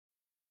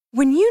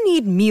When you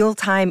need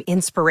mealtime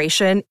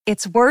inspiration,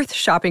 it's worth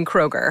shopping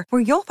Kroger,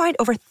 where you'll find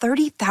over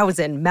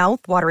 30,000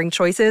 mouth-watering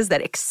choices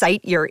that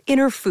excite your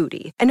inner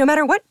foodie. And no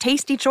matter what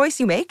tasty choice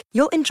you make,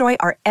 you'll enjoy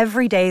our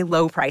everyday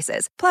low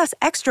prices, plus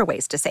extra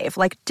ways to save,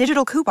 like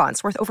digital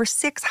coupons worth over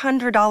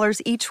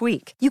 $600 each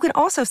week. You can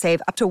also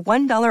save up to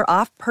 $1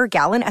 off per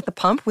gallon at the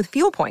pump with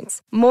fuel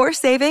points. More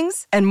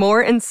savings and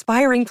more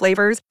inspiring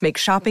flavors make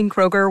shopping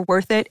Kroger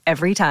worth it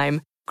every time.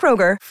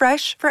 Kroger,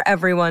 fresh for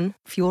everyone.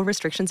 Fuel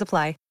restrictions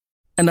apply.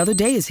 Another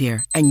day is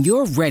here, and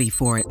you're ready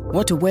for it.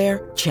 What to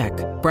wear? Check.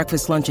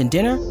 Breakfast, lunch, and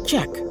dinner?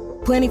 Check.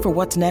 Planning for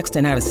what's next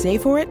and how to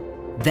save for it?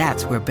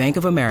 That's where Bank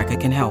of America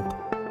can help.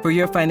 For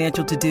your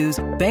financial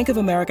to-dos, Bank of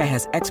America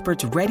has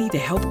experts ready to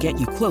help get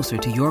you closer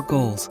to your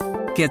goals.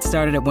 Get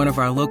started at one of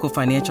our local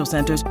financial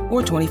centers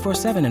or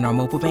 24/7 in our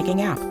mobile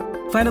banking app.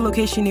 Find a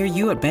location near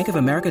you at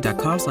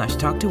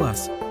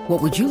bankofamerica.com/talktous. What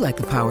would you like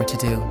the power to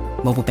do?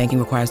 Mobile banking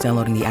requires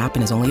downloading the app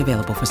and is only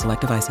available for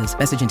select devices.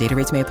 Message and data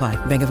rates may apply.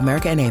 Bank of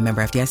America N.A.,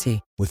 member FDIC.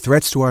 With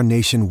threats to our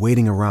nation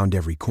waiting around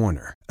every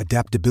corner,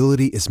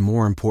 adaptability is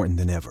more important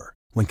than ever.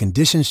 When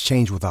conditions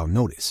change without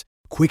notice,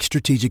 quick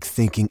strategic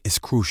thinking is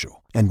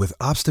crucial. And with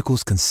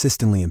obstacles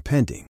consistently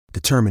impending,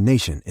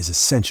 determination is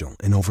essential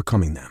in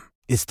overcoming them.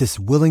 It's this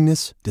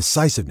willingness,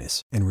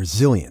 decisiveness, and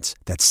resilience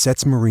that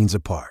sets Marines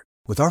apart.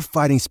 With our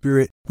fighting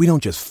spirit, we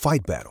don't just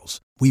fight battles,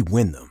 we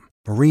win them.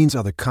 Marines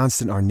are the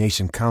constant our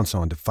nation counts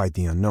on to fight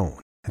the unknown.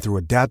 And through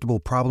adaptable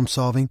problem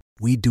solving,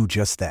 we do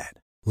just that.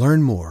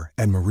 Learn more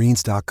at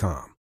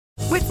marines.com.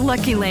 With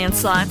Lucky Land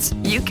Slots,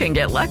 you can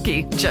get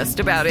lucky just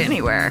about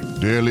anywhere.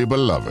 Dearly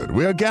beloved,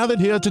 we are gathered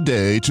here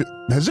today to...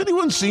 Has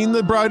anyone seen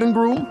the bride and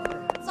groom?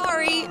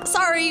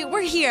 Sorry,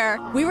 we're here.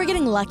 We were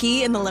getting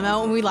lucky in the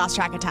limo and we lost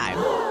track of time.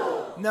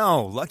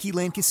 No, Lucky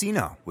Land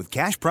Casino, with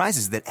cash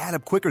prizes that add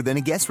up quicker than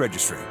a guest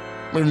registry.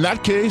 In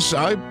that case,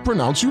 I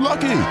pronounce you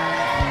lucky.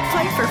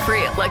 Play for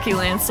free at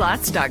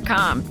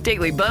LuckyLandSlots.com.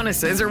 Daily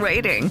bonuses are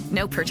waiting.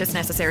 No purchase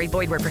necessary.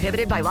 Void where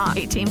prohibited by law.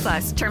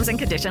 18+. Terms and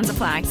conditions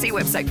apply. See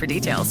website for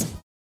details.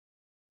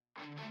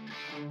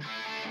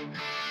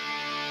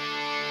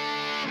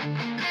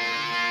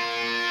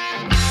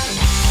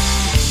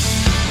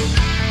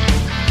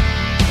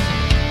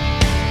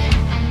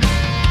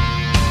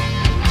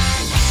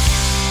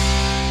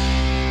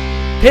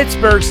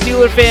 Pittsburgh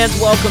Steelers fans,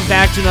 welcome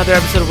back to another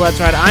episode of Let's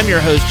Ride. I'm your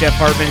host, Jeff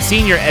Hartman,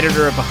 senior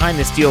editor of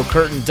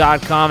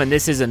BehindTheSteelCurtain.com, and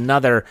this is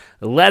another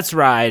Let's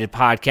Ride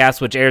podcast,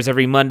 which airs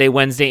every Monday,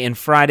 Wednesday, and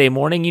Friday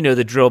morning. You know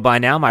the drill by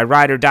now. My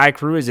ride or die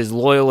crew is as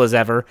loyal as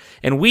ever,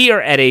 and we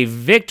are at a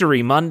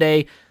victory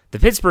Monday. The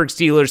Pittsburgh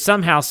Steelers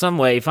somehow,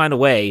 someway, find a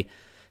way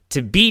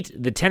to beat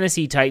the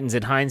Tennessee Titans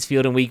at Heinz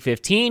Field in Week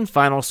 15.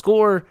 Final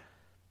score,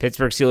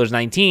 Pittsburgh Steelers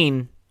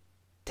 19,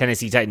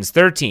 Tennessee Titans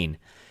 13.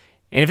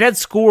 And if that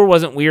score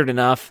wasn't weird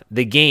enough,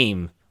 the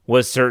game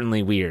was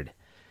certainly weird.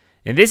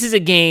 And this is a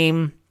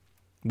game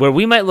where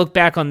we might look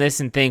back on this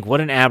and think,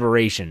 what an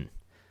aberration.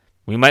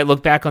 We might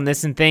look back on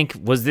this and think,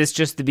 was this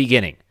just the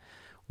beginning?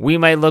 We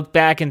might look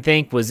back and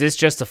think, was this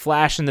just a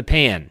flash in the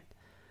pan?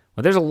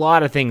 Well, there's a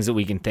lot of things that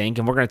we can think,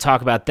 and we're going to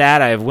talk about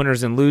that. I have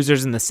winners and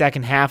losers in the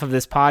second half of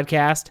this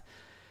podcast.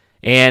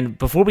 And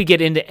before we get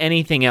into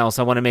anything else,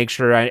 I want to make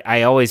sure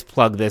I always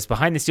plug this.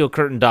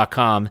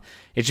 BehindTheSteelCurtain.com.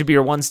 It should be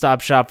your one-stop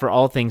shop for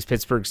all things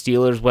Pittsburgh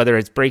Steelers, whether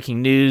it's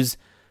breaking news,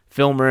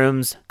 film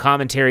rooms,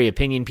 commentary,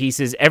 opinion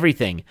pieces,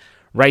 everything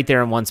right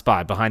there in one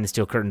spot,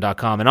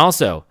 BehindTheSteelCurtain.com. And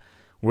also,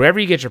 wherever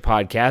you get your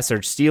podcasts,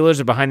 search Steelers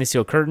or Behind the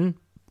Steel Curtain,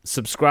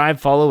 subscribe,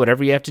 follow,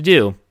 whatever you have to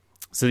do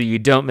so that you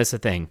don't miss a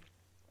thing.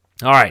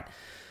 All right.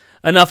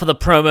 Enough of the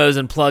promos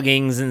and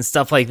pluggings and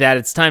stuff like that.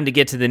 It's time to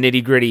get to the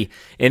nitty-gritty,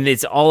 and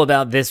it's all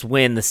about this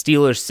win, the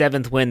Steelers'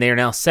 7th win. They are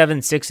now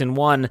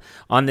 7-6-1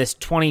 on this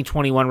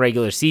 2021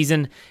 regular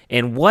season,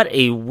 and what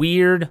a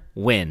weird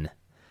win.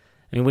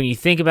 I mean, when you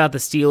think about the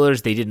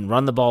Steelers, they didn't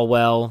run the ball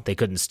well. They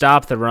couldn't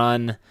stop the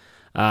run.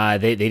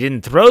 They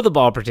didn't throw the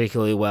ball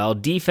particularly well.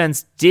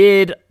 Defense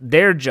did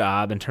their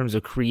job in terms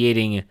of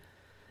creating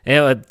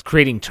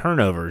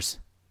turnovers,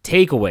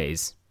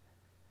 takeaways,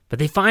 but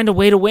they find a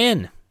way to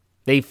win.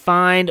 They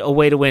find a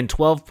way to win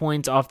 12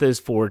 points off those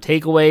 4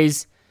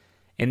 takeaways,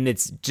 and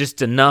it's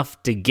just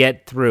enough to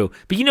get through.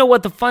 But you know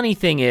what? The funny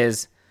thing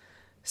is,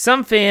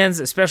 some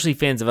fans, especially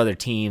fans of other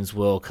teams,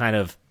 will kind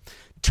of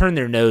turn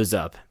their nose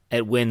up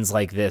at wins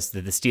like this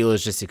that the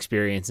Steelers just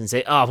experienced and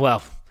say, oh,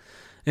 well,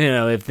 you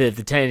know, if the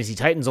Tennessee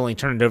Titans only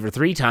turned it over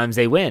 3 times,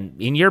 they win.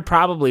 And you're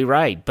probably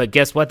right, but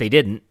guess what? They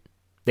didn't.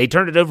 They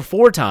turned it over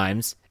 4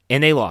 times,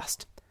 and they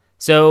lost.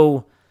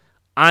 So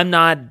I'm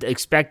not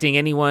expecting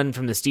anyone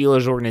from the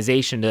Steelers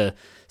organization to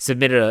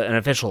submit an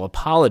official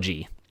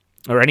apology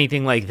or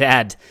anything like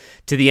that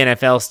to the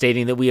NFL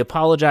stating that we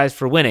apologize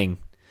for winning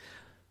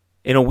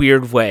in a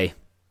weird way.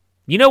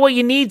 You know what?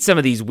 You need some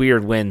of these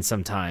weird wins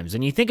sometimes.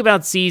 When you think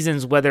about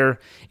seasons, whether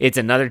it's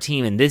another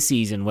team in this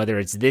season, whether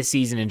it's this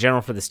season in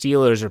general for the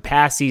Steelers or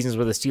past seasons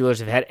where the Steelers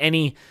have had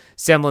any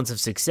semblance of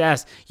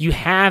success, you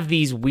have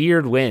these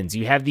weird wins.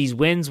 You have these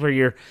wins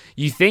where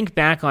you think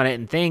back on it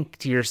and think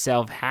to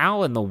yourself,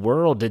 how in the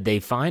world did they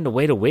find a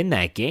way to win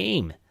that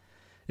game?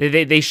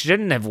 They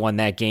shouldn't have won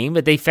that game,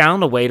 but they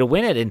found a way to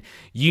win it, and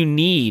you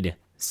need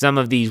some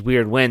of these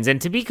weird wins. And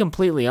to be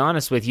completely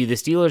honest with you, the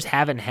Steelers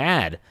haven't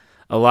had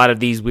a lot of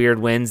these weird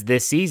wins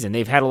this season.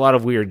 They've had a lot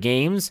of weird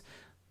games.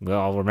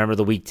 Well, remember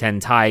the Week 10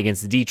 tie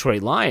against the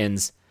Detroit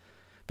Lions,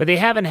 but they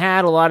haven't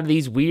had a lot of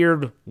these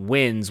weird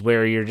wins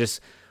where you're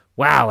just,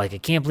 wow, like I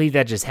can't believe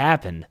that just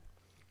happened.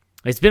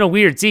 It's been a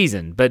weird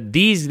season, but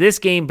this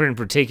game in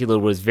particular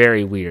was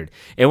very weird.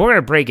 And we're going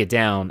to break it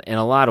down in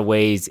a lot of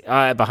ways,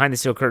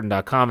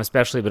 behindthesteelcurtain.com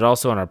especially, but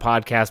also on our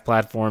podcast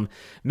platform.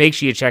 Make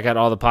sure you check out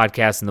all the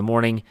podcasts in the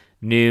morning,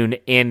 noon,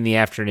 and in the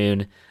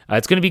afternoon.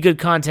 It's going to be good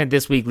content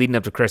this week leading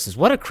up to Christmas.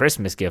 What a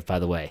Christmas gift, by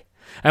the way.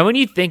 And when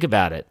you think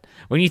about it,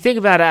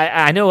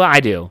 I know I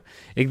do,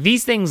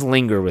 these things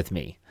linger with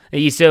me.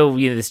 So,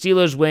 the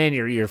Steelers win,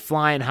 you're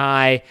flying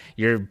high,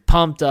 you're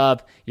pumped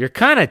up, you're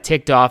kind of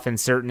ticked off in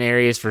certain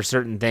areas for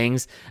certain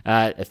things,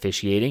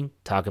 officiating,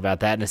 talk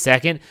about that in a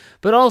second,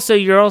 but also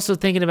you're also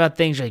thinking about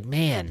things like,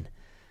 man,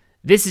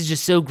 this is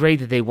just so great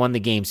that they won the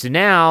game. So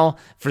now,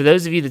 for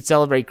those of you that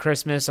celebrate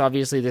Christmas,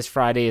 obviously this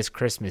Friday is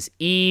Christmas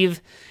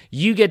Eve,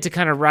 you get to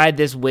kind of ride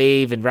this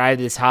wave and ride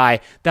this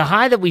high, the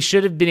high that we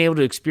should have been able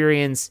to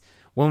experience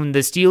when the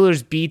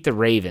Steelers beat the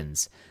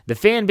Ravens. The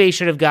fan base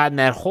should have gotten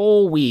that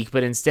whole week,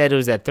 but instead it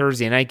was that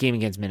Thursday night game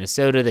against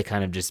Minnesota that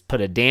kind of just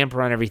put a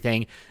damper on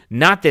everything.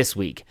 Not this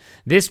week.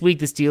 This week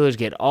the Steelers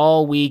get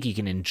all week. You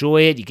can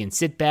enjoy it. You can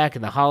sit back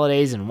in the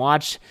holidays and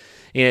watch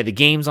the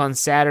games on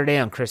Saturday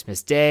on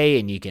Christmas Day,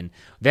 and you can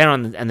then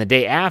on the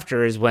day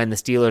after is when the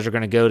Steelers are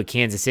going to go to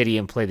Kansas City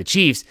and play the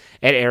Chiefs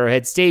at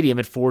Arrowhead Stadium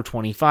at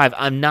 4:25.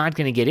 I'm not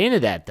going to get into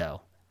that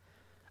though.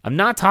 I'm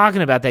not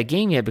talking about that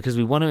game yet because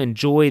we want to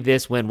enjoy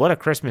this win. What a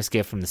Christmas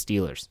gift from the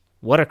Steelers.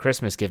 What a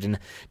Christmas gift. And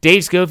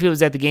Dave Schofield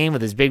was at the game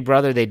with his big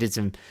brother. They did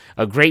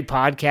a great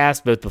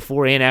podcast both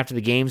before and after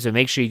the game, so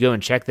make sure you go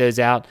and check those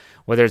out,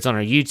 whether it's on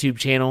our YouTube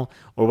channel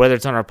or whether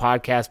it's on our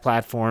podcast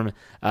platform.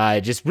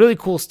 Just really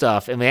cool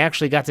stuff. And we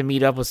actually got to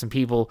meet up with some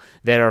people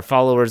that are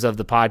followers of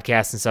the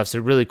podcast and stuff, so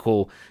really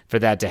cool for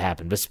that to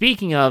happen. But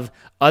speaking of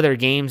other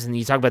games, and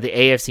you talk about the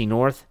AFC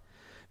North,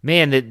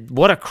 man,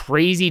 what a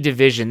crazy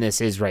division this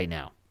is right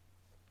now.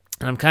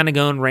 And I'm kind of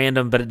going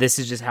random, but this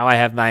is just how I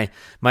have my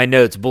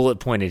notes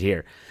bullet pointed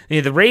here.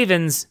 The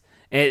Ravens,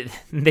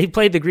 they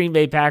played the Green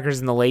Bay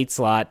Packers in the late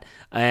slot,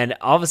 and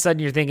all of a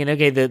sudden you're thinking,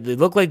 okay, they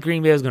look like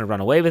Green Bay was going to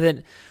run away with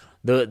it.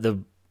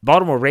 The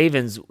Baltimore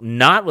Ravens,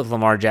 not with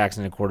Lamar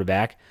Jackson at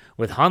quarterback,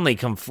 with Hundley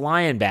come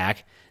flying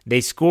back, they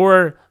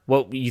score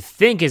what you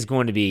think is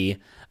going to be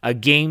a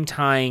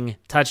game-tying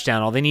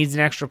touchdown. All they need is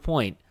an extra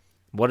point.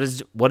 What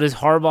does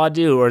Harbaugh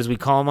do, or as we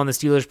call him on the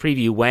Steelers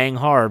preview, Wang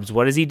Harbs?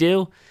 What does he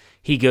do?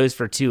 He goes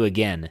for 2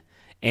 again.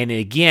 And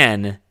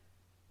again,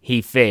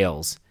 he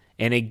fails.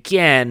 And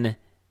again,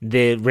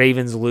 the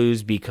Ravens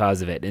lose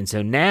because of it. And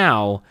so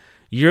now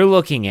you're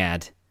looking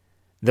at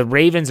the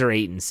Ravens are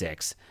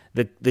 8-6.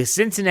 The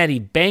Cincinnati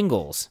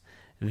Bengals,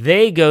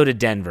 they go to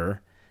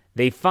Denver.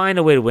 They find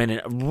a way to win.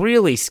 A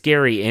really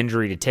scary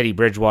injury to Teddy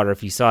Bridgewater,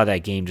 if you saw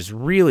that game, just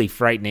really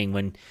frightening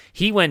when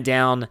he went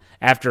down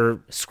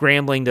after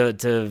scrambling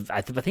to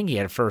I think he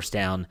had a first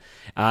down.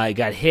 He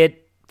got hit.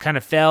 Kind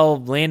of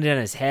fell, landed on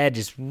his head,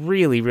 just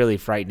really, really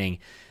frightening.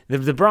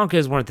 The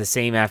Broncos weren't the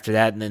same after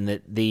that, and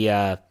then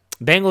the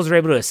Bengals were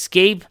able to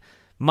escape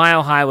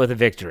Mile High with a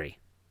victory.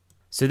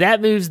 So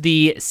that moves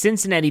the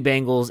Cincinnati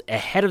Bengals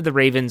ahead of the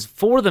Ravens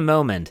for the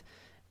moment,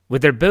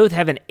 with their both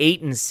have an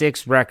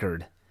 8-6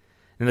 record.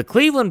 And the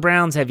Cleveland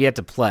Browns have yet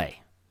to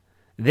play.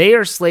 They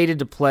are slated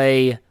to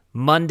play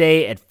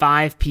Monday at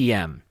 5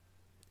 p.m.,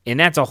 and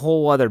that's a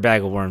whole other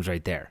bag of worms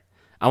right there.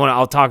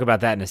 I'll talk about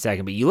that in a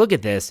second, but you look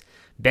at this.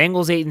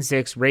 Bengals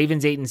 8-6,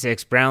 Ravens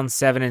 8-6, Browns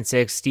 7-6,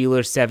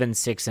 Steelers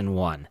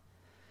 7-6-1.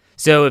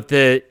 So if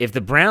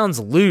the Browns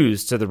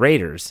lose to the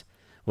Raiders,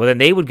 well then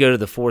they would go to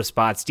the 4th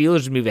spot.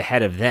 Steelers would move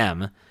ahead of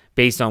them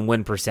based on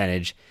win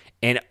percentage,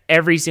 and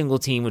every single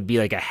team would be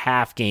like a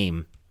half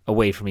game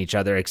away from each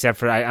other, except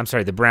for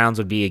the Browns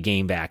would be a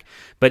game back.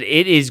 But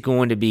it is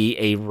going to be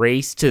a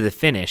race to the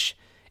finish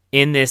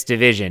in this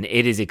division.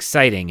 It is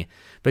exciting.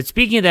 But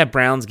speaking of that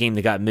Browns game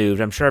that got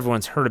moved, I'm sure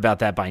everyone's heard about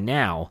that by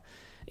now.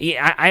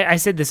 I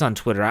said this on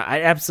Twitter.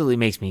 It absolutely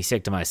makes me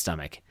sick to my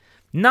stomach.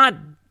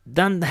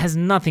 Has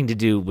nothing to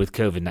do with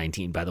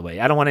COVID-19, by the way.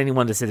 I don't want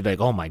anyone to say, like,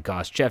 oh my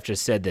gosh, Jeff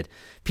just said that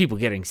people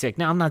getting sick.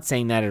 No, I'm not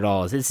saying that at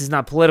all. This is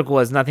not political.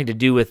 It has nothing to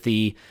do with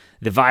the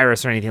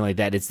virus or anything like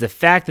that. It's the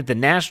fact that the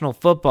National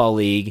Football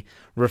League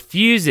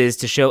refuses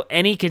to show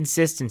any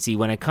consistency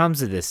when it comes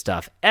to this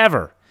stuff,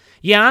 ever.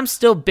 Yeah, I'm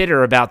still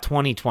bitter about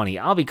 2020.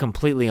 I'll be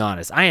completely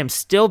honest. I am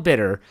still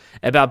bitter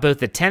about both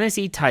the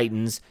Tennessee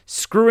Titans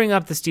screwing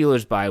up the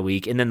Steelers bye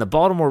week and then the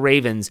Baltimore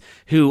Ravens,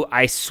 who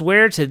I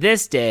swear to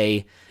this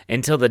day,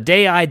 until the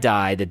day I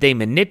die, that they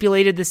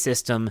manipulated the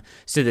system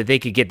so that they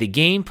could get the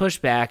game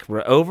pushed back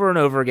over and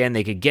over again.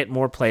 They could get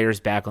more players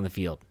back on the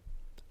field.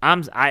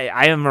 I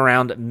am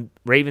around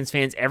Ravens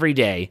fans every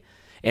day,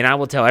 and I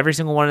will tell every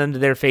single one of them to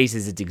their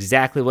faces it's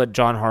exactly what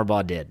John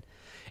Harbaugh did.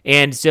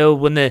 And so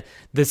when the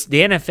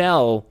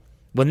NFL,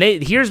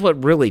 here's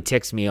what really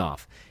ticks me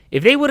off.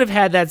 If they would have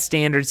had that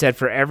standard set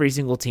for every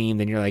single team,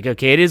 then you're like,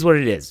 okay, it is what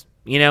it is.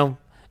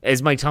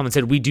 As Mike Tomlin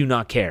said, we do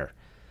not care.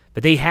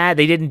 But they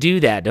didn't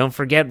do that. Don't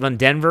forget when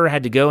Denver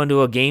had to go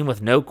into a game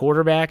with no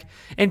quarterback.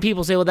 And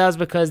people say, well, that was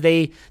because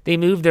they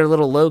moved their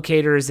little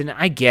locators, and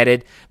I get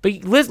it.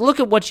 But let's look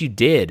at what you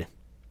did.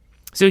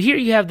 So here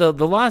you have the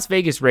Las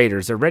Vegas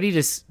Raiders. They're ready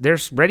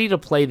to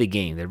play the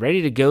game. They're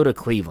ready to go to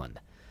Cleveland.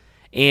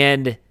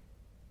 And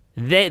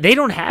they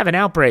don't have an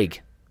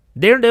outbreak.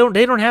 They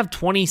don't have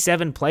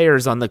 27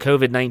 players on the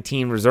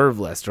COVID-19 reserve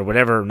list or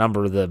whatever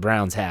number the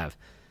Browns have.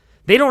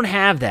 They don't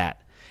have that.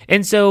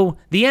 And so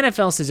the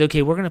NFL says,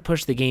 okay, we're going to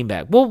push the game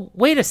back. Well,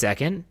 wait a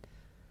second.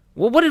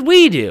 Well, what did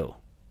we do?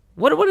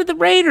 What did the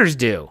Raiders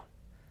do?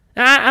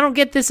 I don't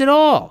get this at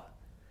all.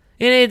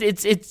 And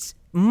it's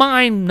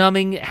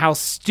mind-numbing how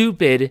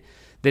stupid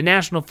the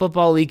National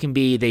Football League can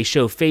be. They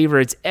show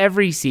favorites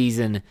every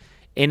season,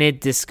 and it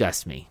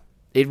disgusts me.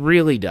 It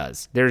really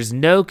does. There's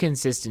no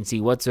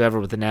consistency whatsoever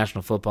with the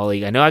National Football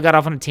League. I know I got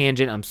off on a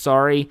tangent. I'm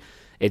sorry.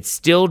 It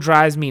still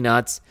drives me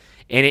nuts.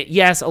 And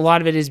yes, a lot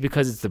of it is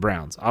because it's the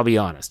Browns, I'll be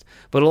honest.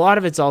 But a lot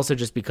of it's also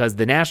just because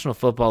the National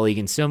Football League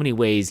in so many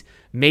ways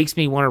makes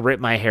me want to rip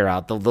my hair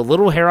out. The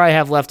little hair I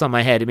have left on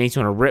my head, it makes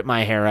me want to rip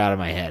my hair out of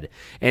my head.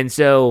 And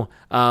so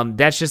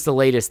that's just the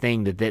latest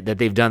thing that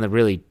they've done that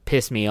really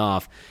pissed me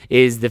off,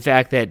 is the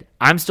fact that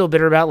I'm still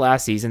bitter about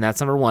last season. That's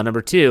number one.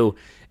 Number two,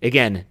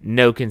 again,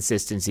 no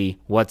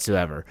consistency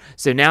whatsoever.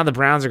 So now the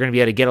Browns are going to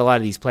be able to get a lot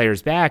of these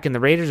players back, and the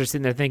Raiders are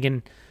sitting there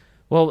thinking,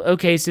 well,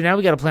 okay, so now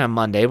we got to play on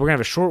Monday. We're going to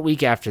have a short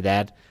week after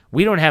that.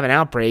 We don't have an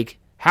outbreak.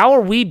 How are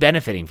we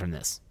benefiting from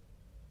this?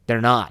 They're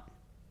not.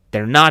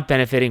 They're not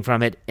benefiting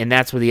from it, and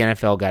that's where the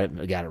NFL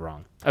got it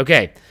wrong.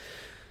 Okay,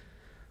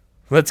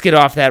 let's get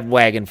off that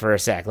wagon for a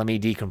sec. Let me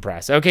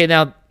decompress. Okay,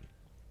 now,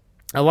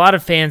 a lot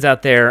of fans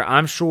out there,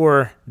 I'm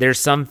sure there's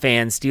some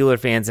fans, Steeler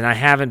fans, and I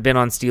haven't been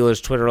on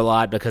Steelers Twitter a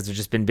lot because I've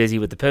just been busy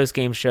with the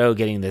postgame show,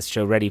 getting this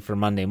show ready for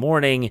Monday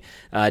morning,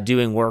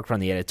 doing work on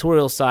the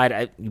editorial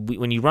side.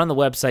 When you run the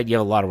website, you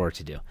have a lot of work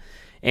to do.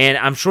 And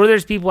I'm sure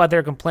there's people out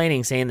there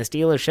complaining, saying the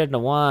Steelers shouldn't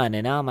have won,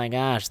 and oh my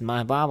gosh,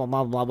 my blah, blah,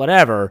 blah, blah,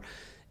 whatever.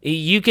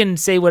 You can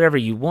say whatever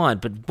you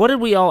want, but what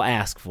did we all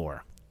ask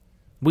for?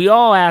 We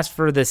all asked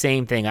for the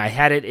same thing. I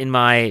had it in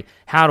my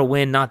how to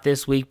win, not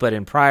this week, but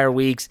in prior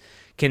weeks.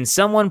 Can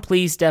someone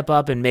please step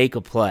up and make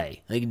a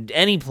play? Like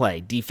any play,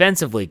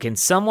 defensively. Can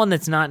someone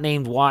that's not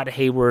named Watt,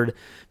 Hayward,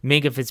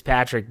 Minka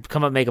Fitzpatrick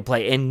come up and make a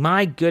play? And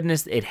my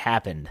goodness, it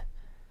happened.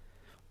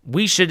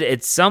 We should,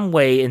 in some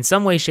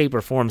way, shape,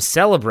 or form,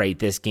 celebrate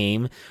this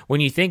game when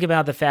you think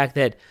about the fact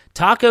that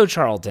Taco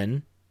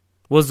Charlton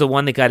was the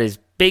one that got his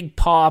big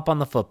paw up on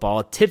the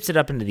football, tips it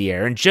up into the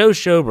air, and Joe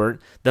Schobert,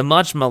 the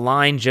much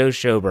maligned Joe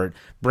Schobert,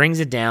 brings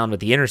it down with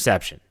the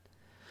interception.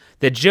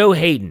 That Joe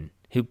Hayden,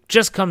 who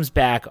just comes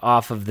back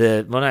off of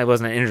I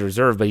wasn't an injured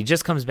reserve, but he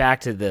just comes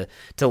back to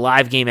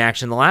live game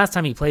action. The last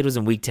time he played was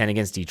in Week 10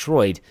 against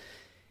Detroit,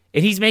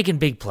 and he's making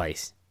big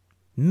plays.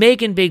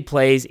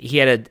 He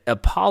had a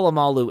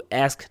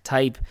Palomalu-esque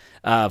type,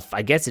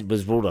 I guess it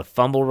was ruled a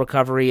fumble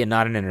recovery and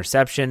not an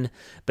interception,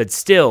 but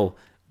still,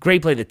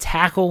 great play. The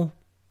tackle,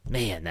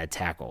 man, that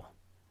tackle.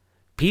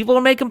 People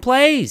are making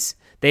plays.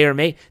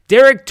 Derek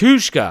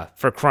Tushka,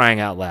 for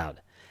crying out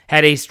loud,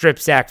 had a strip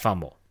sack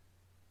fumble.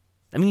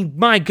 I mean,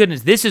 my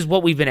goodness, this is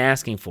what we've been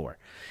asking for.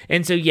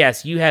 And so,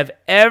 yes, you have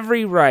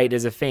every right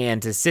as a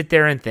fan to sit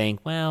there and think,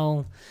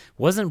 well,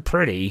 wasn't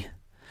pretty.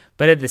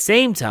 But at the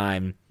same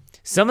time,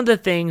 some of the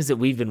things that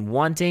we've been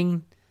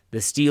wanting, the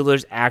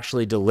Steelers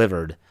actually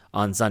delivered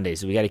on Sunday.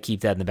 So we got to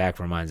keep that in the back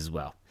of our minds as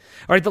well.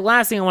 All right, the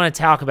last thing I want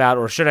to talk about,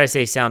 or should I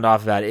say sound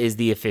off about, is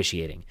the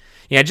officiating.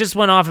 Yeah, I just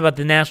went off about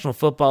the National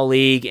Football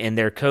League and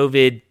their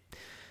COVID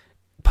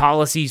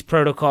policies,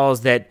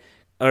 protocols that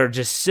are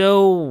just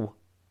so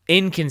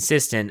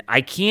inconsistent.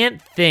 I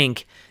can't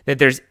think that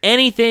there's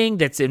anything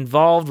that's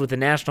involved with the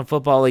National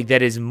Football League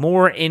that is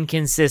more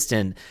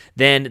inconsistent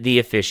than the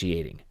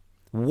officiating.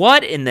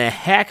 What in the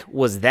heck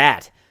was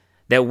that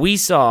we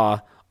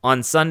saw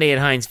on Sunday at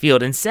Heinz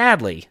Field? And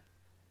sadly,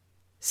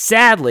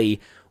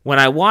 when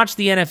I watch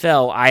the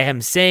NFL, I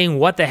am saying,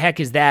 what the heck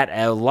is that,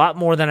 a lot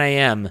more than I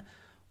am,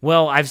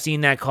 well, I've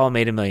seen that call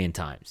made a million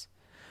times.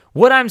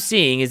 What I'm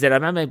seeing is that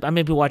I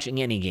may be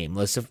watching any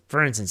game. So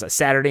for instance,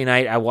 Saturday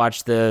night, I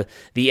watched the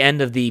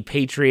end of the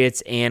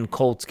Patriots and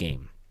Colts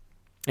game.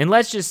 And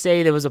let's just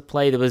say there was a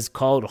play that was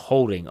called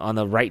holding on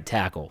the right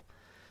tackle.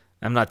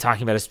 I'm not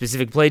talking about a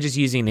specific play, just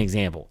using an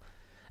example.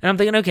 And I'm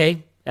thinking,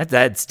 okay,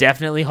 that's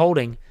definitely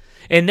holding.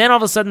 And then all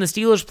of a sudden, the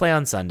Steelers play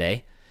on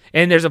Sunday,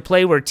 and there's a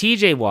play where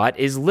TJ Watt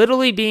is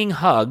literally being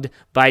hugged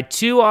by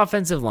two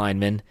offensive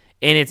linemen,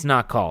 and it's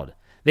not called.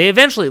 They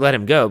eventually let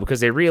him go because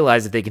they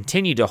realize if they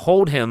continue to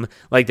hold him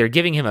like they're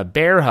giving him a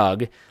bear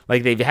hug,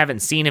 like they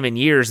haven't seen him in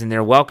years and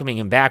they're welcoming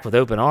him back with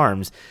open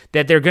arms,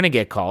 that they're going to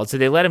get called. So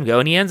they let him go,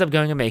 and he ends up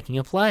going and making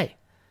a play.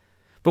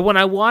 But when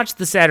I watch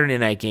the Saturday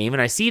night game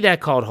and I see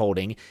that called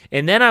holding,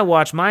 and then I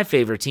watch my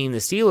favorite team, the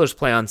Steelers,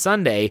 play on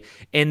Sunday,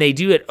 and they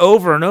do it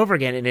over and over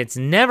again, and it's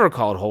never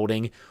called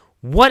holding,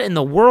 what in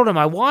the world am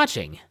I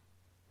watching?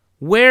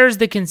 Where's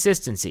the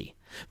consistency?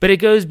 But it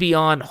goes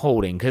beyond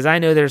holding, because I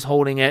know there's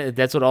holding.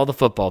 That's what all the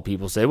football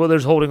people say. Well,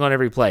 there's holding on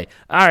every play.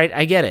 All right,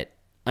 I get it.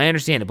 I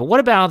understand it. But what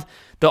about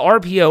the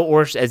RPO,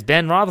 or as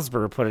Ben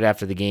Roethlisberger put it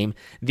after the game,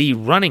 the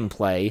running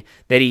play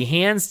that he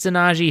hands to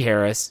Najee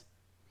Harris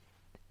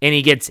and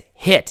he gets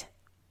hit?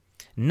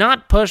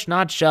 Not pushed,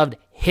 not shoved,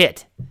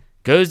 hit.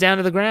 Goes down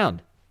to the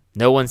ground.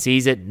 No one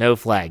sees it, no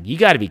flag. You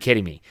got to be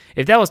kidding me.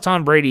 If that was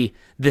Tom Brady,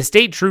 the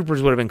state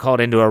troopers would have been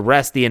called in to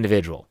arrest the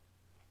individual.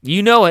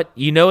 You know it.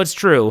 You know it's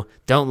true.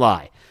 Don't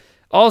lie.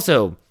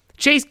 Also,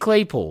 Chase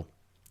Claypool.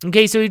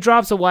 Okay, so he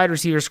drops a wide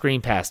receiver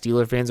screen pass.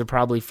 Steeler fans are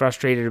probably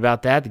frustrated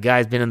about that. The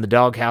guy's been in the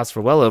doghouse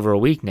for well over a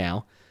week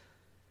now.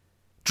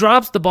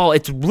 Drops the ball.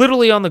 It's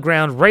literally on the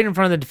ground right in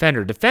front of the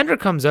defender. Defender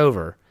comes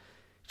over.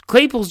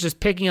 Claypool's just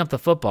picking up the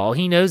football.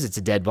 He knows it's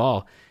a dead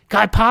ball.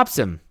 Guy pops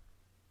him.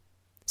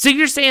 So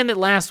you're saying that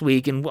last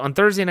week on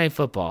Thursday Night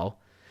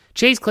Football,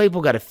 Chase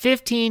Claypool got a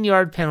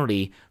 15-yard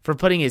penalty for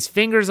putting his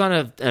fingers on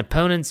an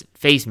opponent's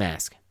face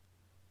mask.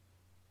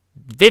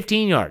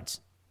 15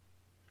 yards.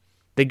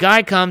 The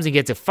guy comes and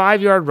gets a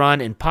 5-yard run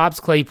and pops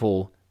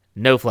Claypool,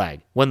 no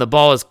flag, when the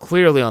ball is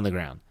clearly on the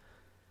ground.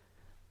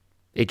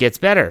 It gets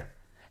better.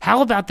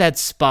 How about that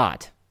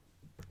spot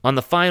on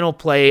the final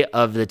play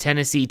of the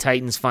Tennessee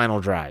Titans' final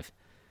drive?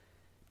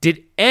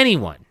 Did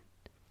anyone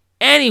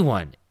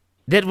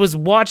that was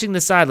watching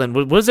the sideline,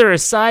 was there a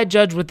side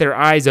judge with their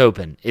eyes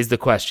open, is the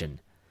question.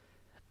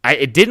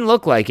 It didn't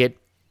look like it.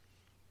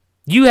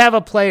 You have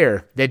a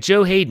player that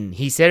Joe Hayden,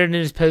 he said it in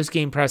his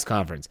post-game press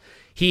conference,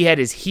 he had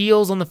his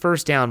heels on the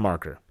first down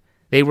marker.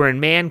 They were in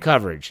man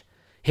coverage.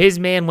 His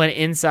man went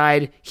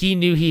inside. He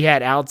knew he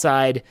had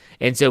outside.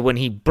 And so when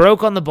he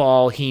broke on the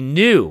ball, he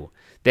knew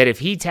that if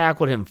he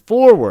tackled him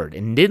forward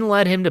and didn't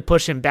let him to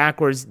push him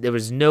backwards, there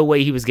was no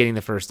way he was getting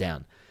the first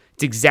down.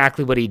 It's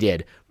exactly what he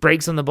did.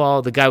 Breaks on the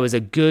ball. The guy was a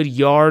good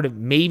yard,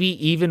 maybe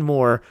even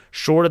more,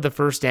 short of the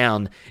first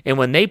down. And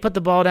when they put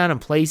the ball down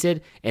and place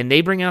it, and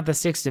they bring out the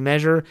sticks to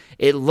measure,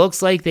 it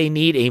looks like they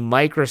need a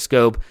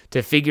microscope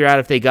to figure out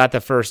if they got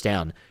the first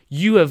down.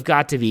 You have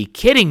got to be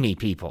kidding me,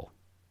 people.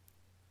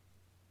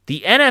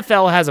 The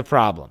NFL has a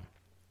problem.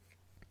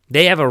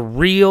 They have a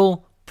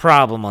real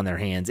problem on their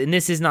hands. And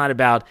this is not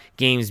about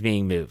games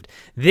being moved.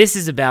 This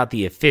is about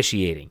the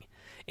officiating.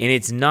 And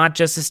it's not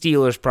just a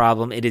Steelers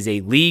problem, it is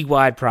a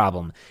league-wide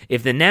problem.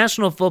 If the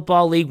National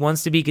Football League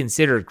wants to be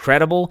considered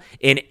credible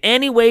in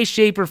any way,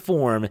 shape, or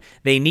form,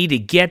 they need to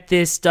get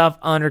this stuff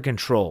under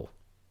control.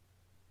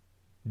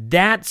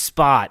 That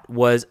spot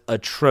was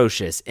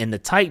atrocious, and the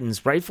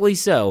Titans, rightfully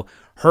so,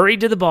 hurried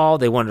to the ball.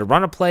 They wanted to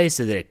run a play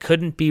so that it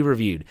couldn't be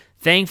reviewed.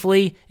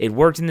 Thankfully, it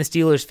worked in the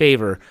Steelers'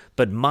 favor,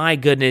 but my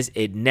goodness,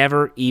 it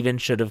never even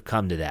should have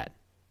come to that.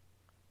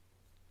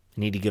 I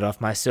need to get off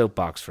my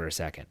soapbox for a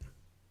second.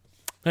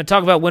 I'm going to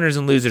talk about winners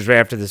and losers right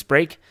after this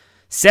break.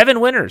 7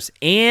 winners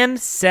and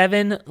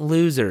 7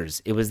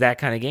 losers. It was that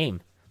kind of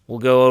game. We'll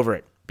go over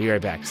it. Be right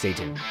back. Stay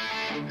tuned.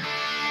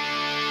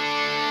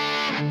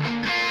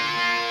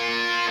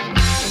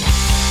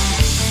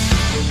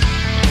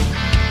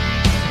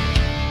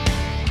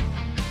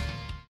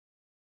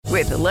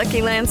 With the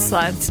Lucky Land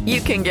Slots,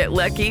 you can get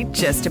lucky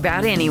just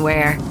about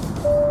anywhere.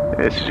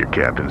 This is your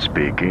captain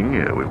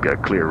speaking. We've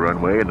got clear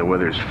runway and the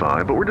weather's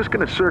fine, but we're just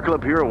going to circle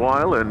up here a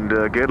while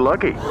and get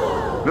lucky.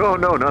 No,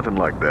 nothing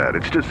like that.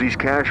 It's just these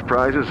cash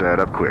prizes add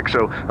up quick.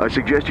 So I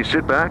suggest you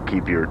sit back,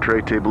 keep your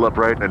tray table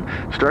upright, and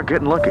start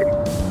getting lucky.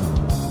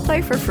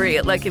 Play for free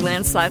at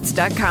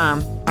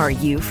LuckyLandSlots.com. Are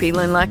you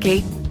feeling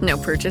lucky? No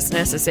purchase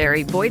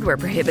necessary. Void where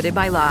prohibited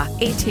by law.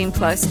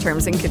 18+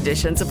 terms and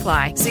conditions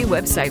apply. See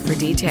website for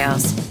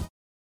details.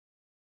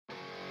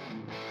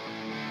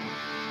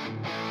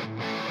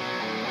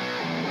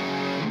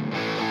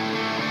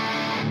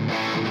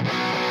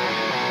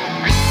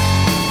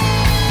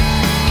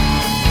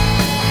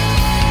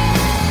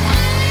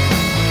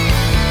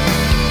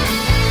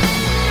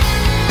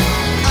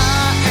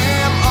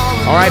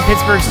 All right,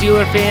 Pittsburgh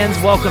Steelers fans,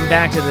 welcome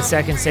back to the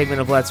second segment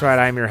of Let's Ride.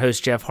 I'm your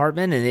host, Jeff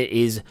Hartman, and it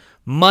is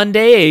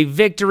Monday, a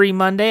Victory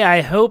Monday.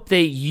 I hope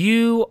that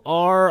you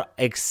are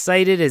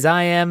excited as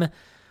I am.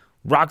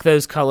 Rock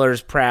those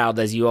colors proud,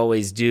 as you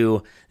always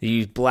do.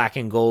 You black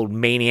and gold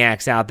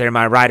maniacs out there,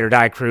 my ride or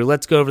die crew.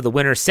 Let's go over the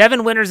winners.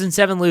 7 winners and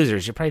 7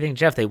 losers. You probably think,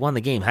 Jeff, they won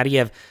the game. How do you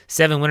have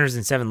 7 winners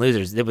and 7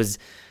 losers?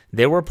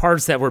 There were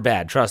parts that were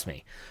bad, trust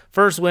me.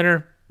 First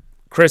winner,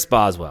 Chris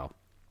Boswell.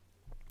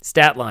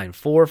 Stat line,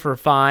 4 for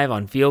 5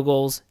 on field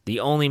goals.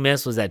 The only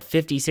miss was that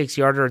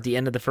 56-yarder at the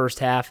end of the first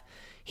half.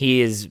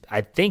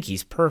 I think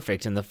he's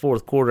perfect in the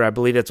fourth quarter. I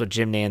believe that's what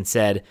Jim Nantz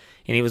said.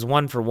 And he was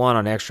 1 for 1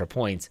 on extra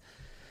points.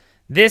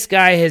 This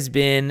guy has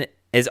been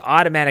as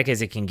automatic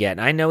as it can get.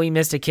 And I know he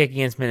missed a kick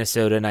against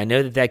Minnesota, and I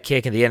know that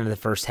kick at the end of the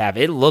first half,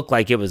 it looked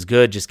like it was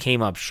good, just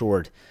came up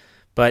short.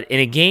 But in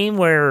a game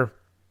where,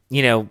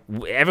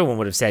 everyone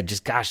would have said,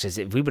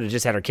 if we would have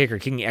just had our kicker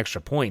kicking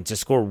extra points, just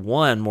score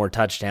 1 more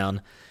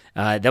touchdown,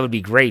 that would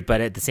be great.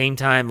 But at the same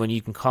time, when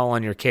you can call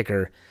on your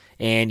kicker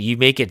and you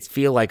make it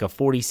feel like a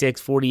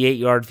 46,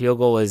 48-yard field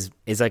goal is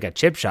like a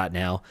chip shot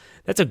now,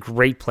 that's a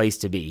great place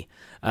to be.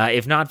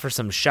 If not for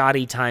some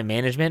shoddy time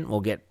management,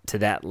 we'll get to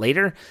that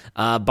later.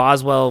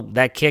 Boswell,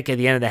 that kick at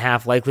the end of the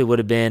half likely would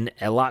have been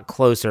a lot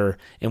closer,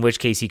 in which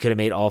case he could have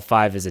made all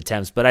 5 of his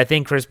attempts. But I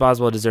think Chris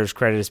Boswell deserves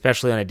credit,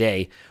 especially on a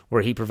day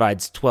where he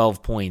provides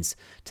 12 points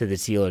to the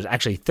Steelers.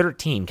 Actually,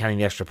 13, counting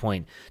the extra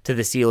point, to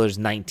the Steelers'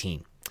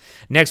 19.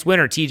 Next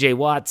winner, TJ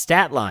Watt,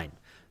 stat line.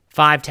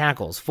 5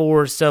 tackles,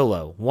 4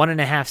 solo,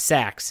 1.5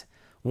 sacks,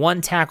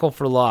 1 tackle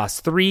for loss,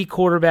 3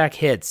 quarterback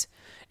hits,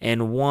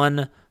 and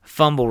 1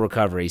 fumble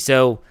recovery.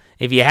 So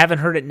if you haven't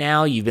heard it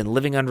now, you've been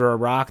living under a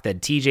rock,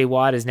 that TJ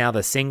Watt is now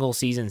the single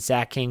season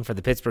sack king for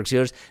the Pittsburgh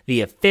Steelers,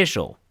 the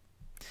official.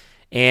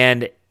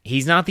 And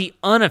he's not the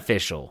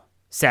unofficial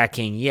sack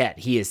king yet.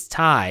 He is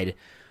tied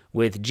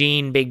with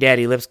Gene Big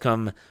Daddy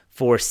Lipscomb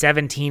for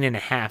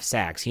 17.5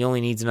 sacks. He only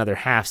needs another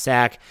half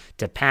sack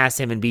to pass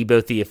him and be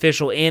both the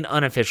official and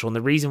unofficial. And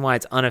the reason why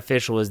it's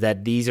unofficial is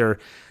that these are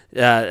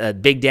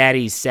Big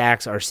Daddy's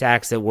sacks are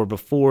sacks that were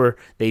before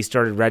they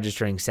started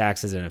registering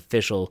sacks as an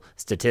official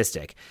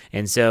statistic.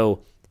 And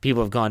so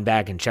people have gone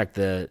back and checked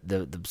the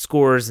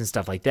scores and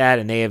stuff like that,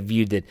 and they have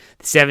viewed that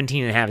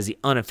 17.5 is the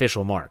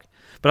unofficial mark.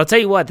 But I'll tell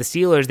you what, the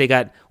Steelers, they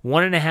got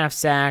 1.5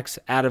 sacks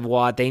out of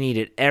Watt. They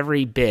needed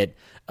every bit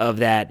of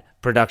that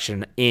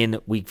production in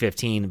Week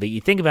 15. But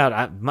you think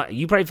about,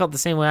 you probably felt the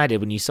same way I did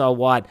when you saw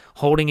Watt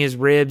holding his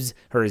ribs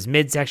or his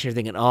midsection. You're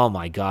thinking, oh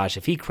my gosh,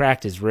 if he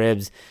cracked his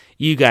ribs,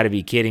 you got to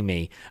be kidding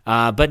me.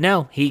 But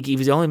no, he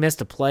was only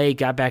missed a play,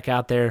 got back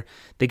out there.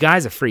 The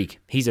guy's a freak.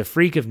 He's a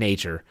freak of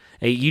nature.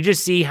 You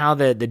just see how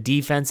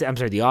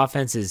the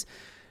offense is,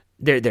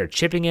 they're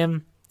chipping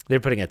him. They're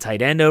putting a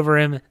tight end over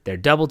him. They're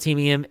double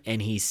teaming him,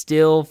 and he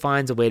still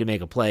finds a way to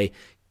make a play.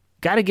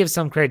 Got to give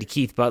some credit to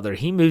Keith Butler.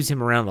 He moves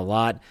him around a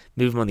lot,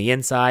 move him on the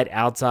inside,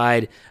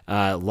 outside,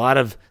 a lot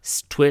of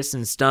twists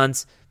and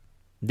stunts.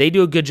 They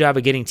do a good job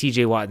of getting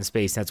TJ Watt in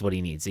space. That's what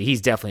he needs.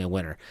 He's definitely a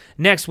winner.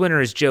 Next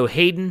winner is Joe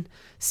Hayden.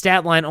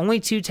 Stat line,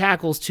 only 2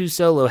 tackles, 2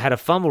 solo, had a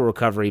fumble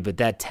recovery, but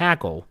that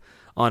tackle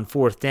on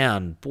 4th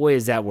down, boy,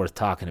 is that worth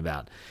talking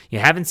about. You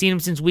haven't seen him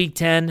since Week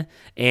 10,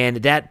 and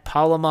that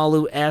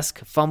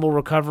Palomalu-esque fumble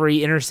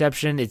recovery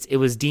interception, it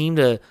was deemed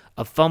a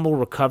fumble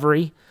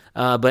recovery,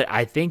 but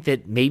I think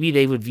that maybe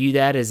they would view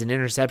that as an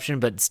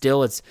interception, but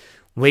still it's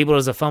labeled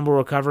as a fumble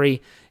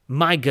recovery.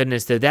 My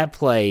goodness, though, that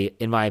play,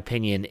 in my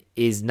opinion,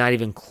 is not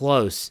even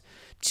close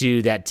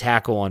to that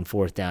tackle on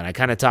 4th down. I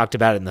kind of talked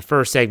about it in the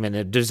first segment.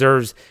 It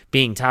deserves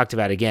being talked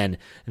about again.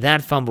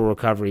 That fumble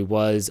recovery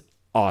was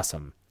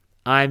awesome.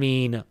 I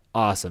mean,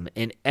 awesome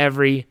in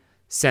every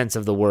sense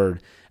of the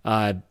word.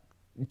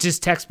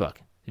 Just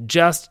textbook.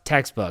 There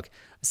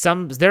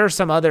are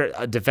some other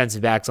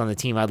defensive backs on the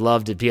team I'd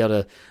love to be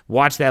able to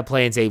watch that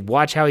play and say,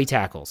 watch how he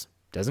tackles.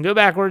 Doesn't go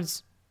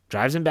backwards,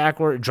 drives him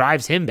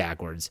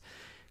backwards.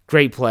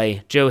 Great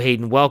play. Joe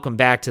Hayden, welcome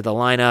back to the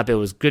lineup. It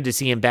was good to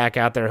see him back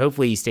out there.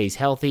 Hopefully he stays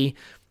healthy.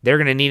 They're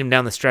going to need him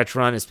down the stretch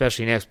run,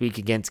 especially next week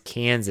against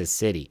Kansas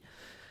City.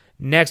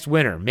 Next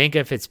winner,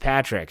 Minkah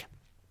Fitzpatrick.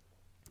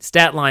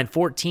 Stat line,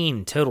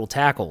 14 total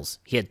tackles.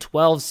 He had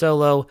 12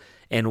 solo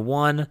and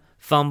 1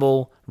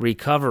 fumble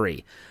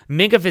recovery.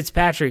 Minkah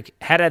Fitzpatrick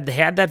had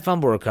that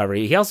fumble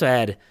recovery. He also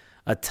had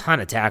a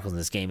ton of tackles in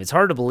this game. It's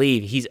hard to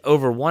believe he's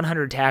over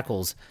 100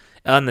 tackles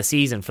on the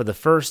season for the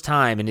first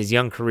time in his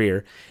young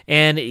career,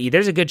 and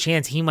there's a good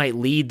chance he might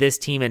lead this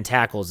team in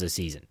tackles this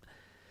season.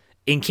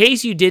 In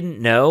case you didn't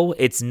know,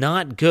 it's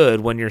not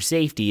good when your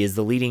safety is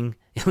the leading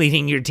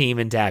your team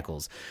in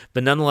tackles.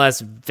 But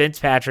nonetheless,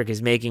 Fitzpatrick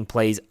is making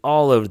plays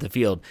all over the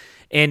field.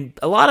 And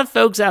a lot of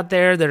folks out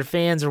there that are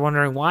fans are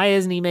wondering, why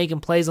isn't he making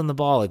plays on the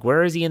ball? Like,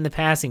 where is he in the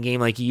passing game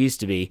like he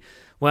used to be?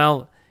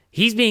 Well,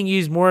 he's being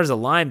used more as a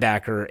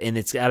linebacker, and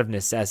it's out of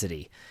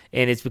necessity.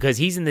 And it's because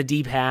he's in the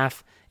deep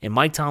half. And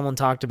Mike Tomlin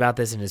talked about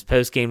this in his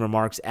post-game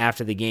remarks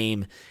after the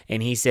game,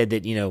 and he said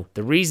that,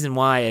 the reason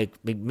why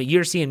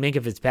you're seeing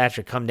Minkah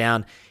Fitzpatrick come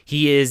down,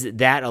 he is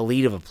that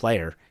elite of a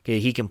player.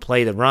 He can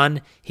play the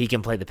run, he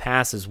can play the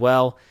pass as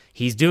well.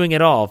 He's doing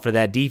it all for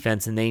that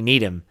defense, and they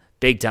need him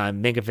big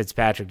time. Minkah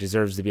Fitzpatrick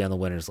deserves to be on the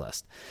winner's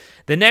list.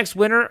 The next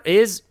winner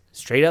is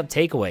straight-up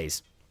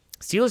takeaways.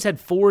 Steelers had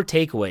 4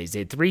 takeaways. They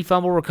had 3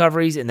 fumble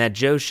recoveries and that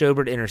Joe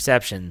Schobert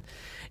interception.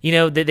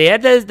 They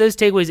had those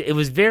takeaways. It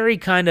was very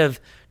kind of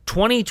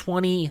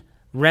 2020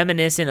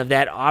 reminiscent of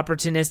that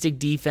opportunistic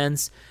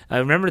defense.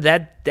 Remember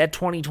that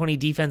 2020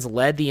 defense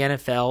led the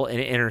NFL in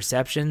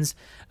interceptions.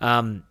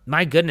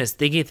 My goodness,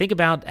 think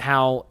about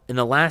how in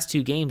the last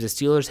 2 games the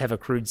Steelers have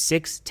accrued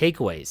 6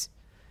 takeaways.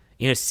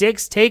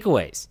 6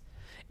 takeaways.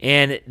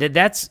 And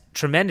that's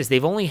tremendous.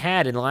 They've only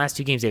had, in the last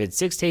 2 games, they've had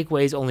 6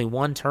 takeaways, only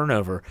 1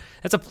 turnover.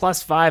 That's a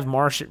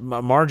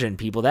 +5 margin,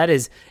 people. That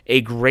is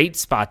a great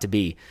spot to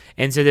be.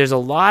 And so there's a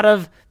lot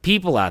of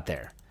people out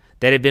there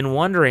that have been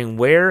wondering,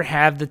 where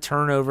have the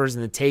turnovers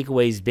and the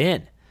takeaways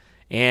been?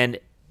 And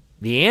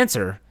the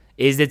answer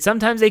is that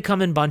sometimes they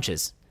come in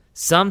bunches.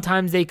 And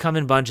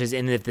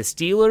if the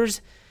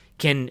Steelers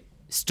can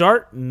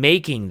start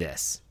making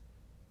this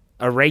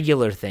a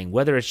regular thing,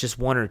 whether it's just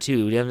 1 or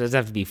 2, it doesn't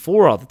have to be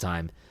 4 all the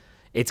time.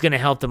 It's going to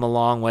help them a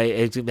long way.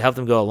 It's going to help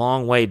them go a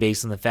long way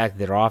based on the fact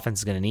that their offense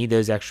is going to need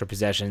those extra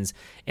possessions,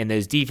 and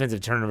those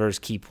defensive turnovers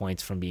keep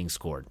points from being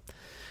scored.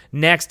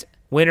 Next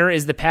winner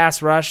is the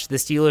pass rush. The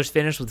Steelers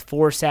finished with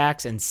 4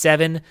 sacks and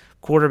 7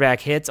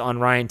 quarterback hits on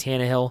Ryan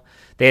Tannehill.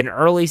 They had an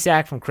early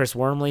sack from Chris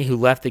Wormley, who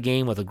left the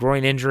game with a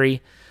groin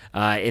injury.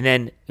 And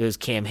then it was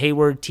Cam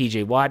Hayward,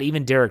 TJ Watt,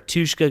 even Derek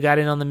Tushka got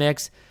in on the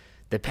mix.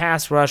 The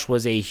pass rush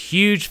was a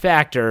huge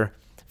factor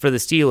for the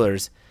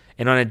Steelers.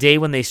 And on a day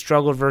when they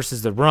struggled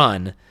versus the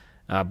run,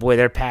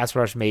 their pass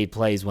rush made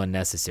plays when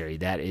necessary.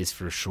 That is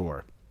for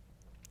sure.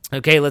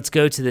 Okay, let's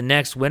go to the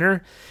next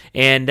winner,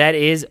 and that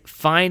is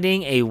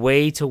finding a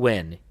way to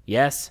win.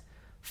 Yes,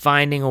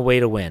 finding a way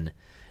to win.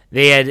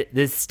 They had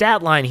the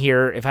stat line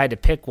here, if I had to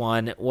pick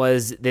one,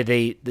 was that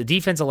the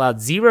defense allowed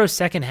 0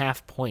 second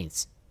half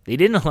points. They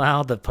didn't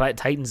allow the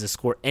Titans to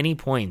score any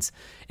points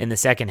in the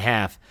second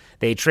half.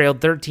 They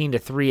trailed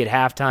 13-3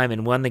 at halftime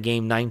and won the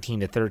game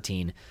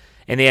 19-13.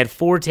 And they had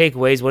 4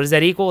 takeaways. What does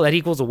that equal? That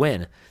equals a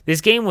win.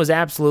 This game was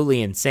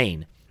absolutely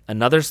insane.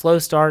 Another slow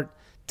start,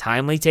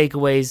 timely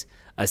takeaways,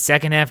 a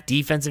second-half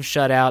defensive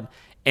shutout,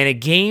 and a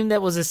game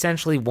that was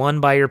essentially won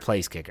by your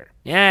place kicker.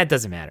 Yeah, it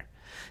doesn't matter.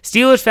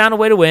 Steelers found a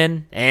way to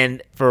win,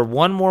 and for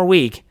one more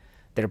week,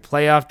 their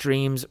playoff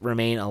dreams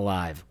remain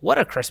alive. What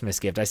a Christmas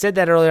gift. I said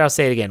that earlier, I'll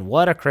say it again.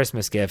 What a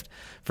Christmas gift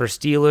for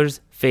Steelers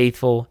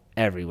faithful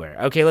everywhere.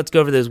 Okay, let's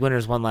go over those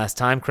winners one last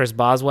time. Chris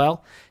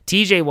Boswell,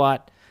 TJ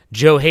Watt,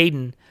 Joe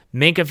Hayden,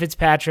 Minkah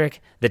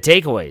Fitzpatrick, the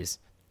takeaways,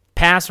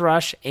 pass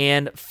rush,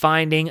 and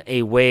finding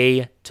a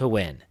way to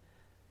win.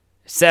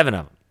 7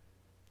 of them.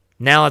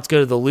 Now let's go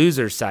to the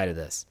loser side of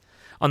this.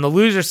 On the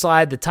loser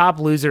side, the top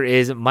loser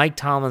is Mike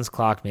Tomlin's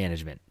clock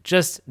management.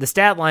 Just the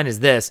stat line is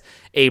this,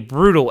 a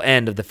brutal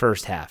end of the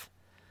first half.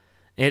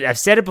 And I've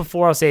said it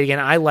before, I'll say it again,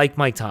 I like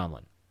Mike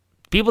Tomlin.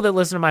 People that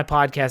listen to my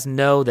podcast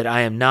know that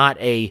I'm not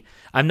in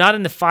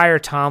the Fire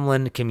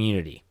Tomlin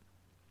community.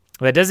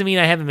 But that doesn't mean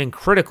I haven't been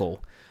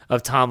critical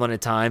of Tomlin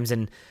at times.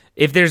 And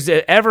if there's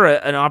ever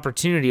an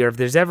opportunity, or if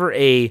there's ever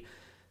a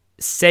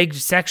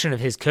section of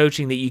his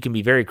coaching that you can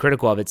be very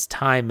critical of, it's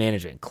time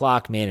management,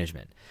 clock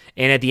management.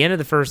 And at the end of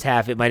the first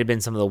half, it might have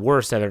been some of the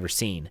worst I've ever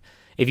seen.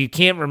 If you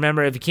don't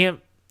remember, the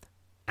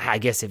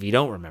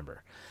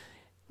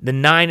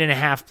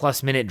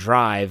 9.5+ minute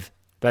drive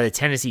by the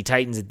Tennessee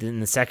Titans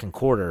in the second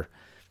quarter,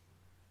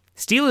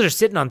 Steelers are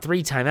sitting on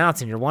 3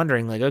 timeouts, and you're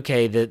wondering, like,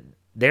 okay,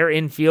 they're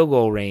in field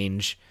goal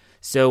range,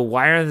 so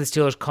why are the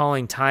Steelers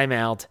calling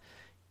timeout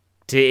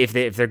if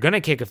they're going to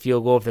kick a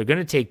field goal, if they're going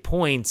to take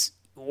points,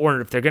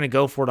 or if they're going to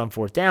go for it on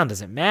 4th down?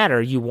 Doesn't matter.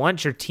 You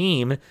want your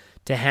team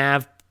to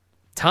have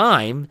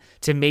time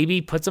to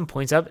maybe put some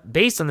points up,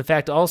 based on the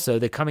fact also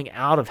that coming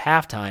out of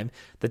halftime,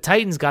 the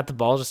Titans got the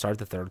ball to start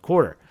the third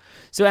quarter.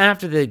 So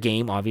after the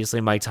game, obviously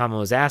Mike Tomlin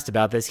was asked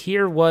about this.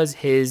 Here was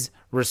his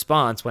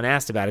response when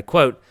asked about it.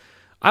 Quote,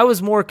 "I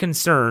was more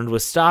concerned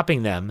with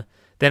stopping them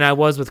than I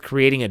was with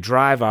creating a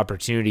drive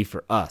opportunity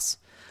for us.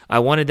 I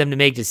wanted them to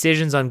make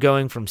decisions on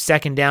going from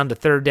 2nd down to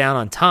 3rd down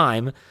on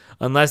time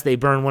unless they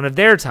burn one of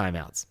their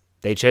timeouts.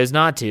 They chose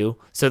not to,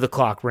 so the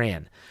clock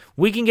ran.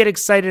 We can get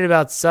excited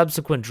about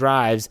subsequent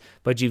drives,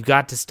 but you've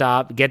got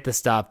to get the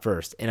stop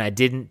first, and I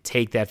didn't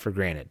take that for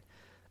granted."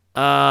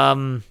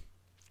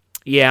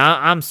 Yeah,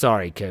 I'm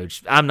sorry,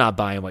 Coach. I'm not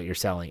buying what you're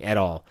selling at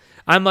all.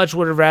 I much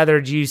would have rather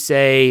you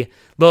say,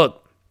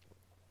 look,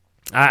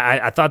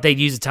 I thought they'd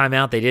use a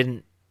timeout. They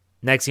didn't.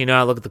 Next thing you know,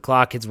 I look at the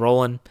clock, it's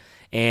rolling,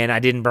 and I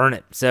didn't burn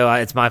it. So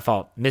it's my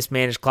fault.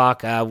 Mismanaged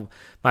clock.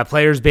 My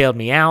players bailed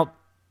me out.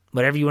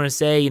 Whatever you want to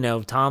say,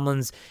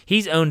 Tomlin's,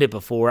 he's owned it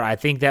before. I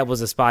think that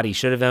was a spot he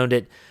should have owned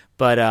it,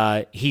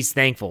 but he's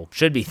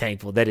should be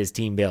thankful that his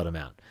team bailed him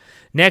out.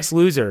 Next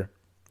loser,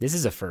 this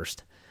is a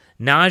first.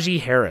 Najee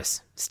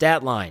Harris,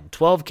 stat line,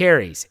 12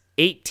 carries,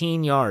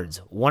 18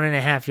 yards,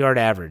 1.5 yard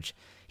average.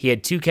 He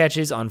had 2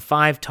 catches on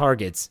 5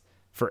 targets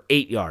for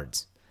 8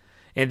 yards.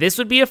 And this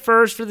would be a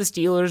first for the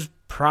Steelers,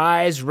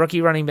 prize rookie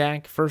running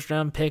back,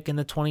 1st-round pick in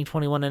the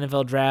 2021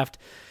 NFL Draft.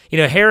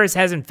 Harris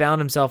hasn't found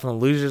himself on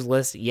the losers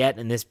list yet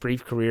in this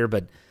brief career,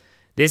 but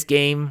this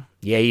game,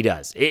 yeah, he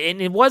does.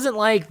 And it wasn't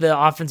like the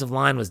offensive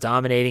line was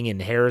dominating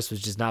and Harris was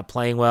just not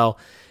playing well.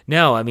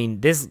 No, I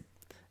mean,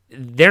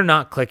 they're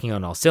not clicking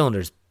on all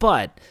cylinders.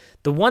 But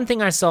the one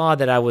thing I saw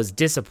that I was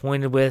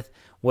disappointed with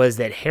was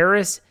that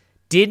Harris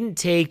didn't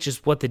take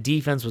just what the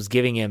defense was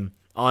giving him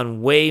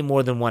on way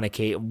more than one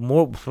occasion,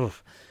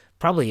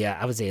 probably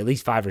I would say at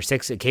least 5 or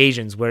 6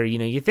 occasions where,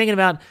 you're thinking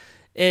about,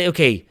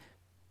 okay,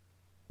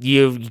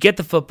 you get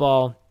the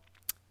football,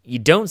 you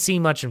don't see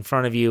much in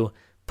front of you,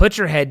 put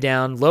your head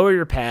down, lower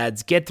your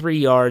pads, get 3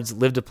 yards,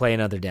 live to play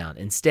another down.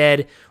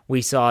 Instead,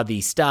 we saw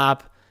the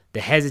stop, the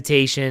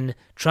hesitation,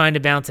 trying to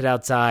bounce it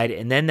outside,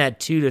 and then that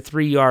 2 to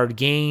 3 yard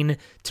gain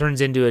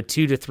turns into a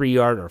 2 to 3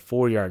 yard or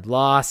 4 yard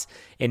loss,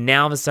 and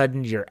now all of a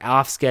sudden you're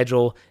off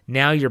schedule,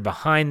 now you're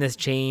behind the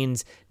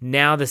chains,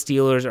 now the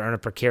Steelers are in a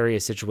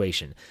precarious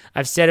situation.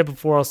 I've said it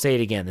before, I'll say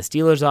it again, the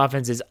Steelers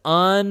offense is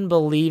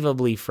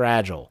unbelievably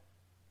fragile.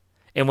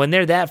 And when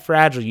they're that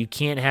fragile, you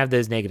can't have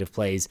those negative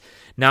plays.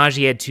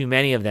 Najee had too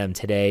many of them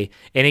today.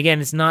 And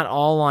again, it's not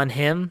all on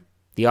him.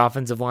 The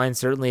offensive line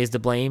certainly is to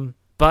blame,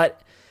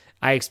 but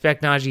I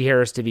expect Najee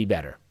Harris to be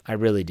better. I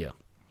really do.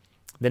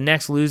 The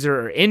next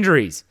loser are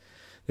injuries.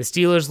 The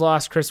Steelers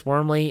lost Chris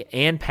Wormley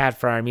and Pat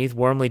Freiermuth,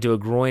 Wormley to a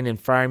groin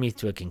and Freiermuth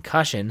to a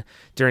concussion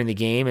during the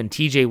game. And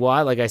TJ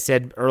Watt, like I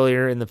said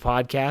earlier in the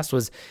podcast,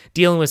 was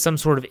dealing with some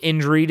sort of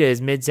injury to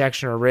his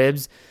midsection or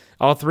ribs.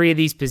 All three of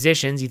these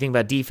positions, you think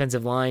about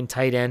defensive line,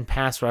 tight end,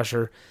 pass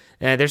rusher,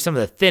 they're some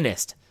of the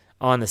thinnest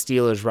on the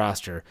Steelers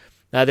roster.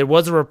 There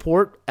was a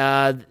report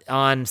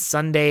on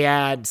Sunday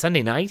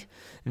night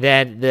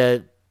that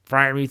the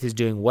Freiermuth is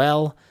doing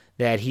well,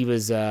 that he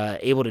was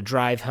able to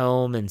drive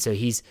home, and so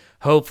he's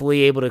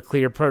hopefully able to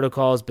clear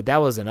protocols, but that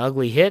was an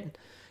ugly hit.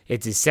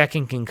 It's his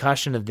second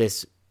concussion of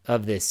this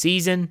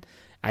season.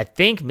 I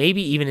think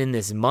maybe even in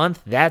this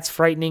month. That's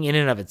frightening in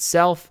and of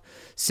itself.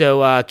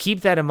 So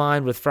keep that in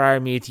mind with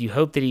Freiermuth. You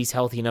hope that he's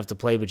healthy enough to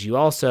play, but you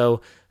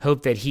also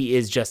hope that he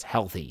is just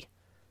healthy.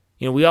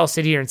 You know, we all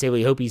sit here and say, well,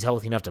 we hope he's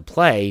healthy enough to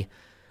play.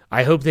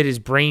 I hope that his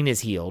brain is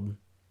healed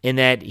and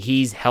that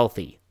he's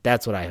healthy.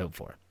 That's what I hope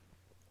for.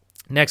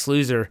 Next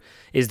loser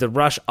is the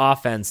rush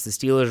offense, the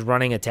Steelers'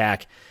 running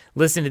attack.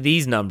 Listen to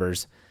these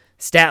numbers.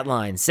 Stat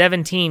line,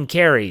 17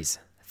 carries,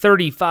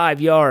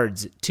 35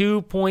 yards,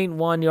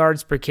 2.1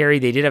 yards per carry.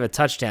 They did have a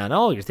touchdown.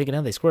 Oh, you're thinking,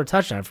 oh, they scored a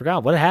touchdown. I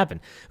forgot what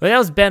happened. Well, that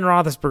was Ben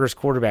Roethlisberger's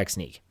quarterback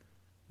sneak.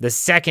 The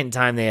second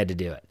time they had to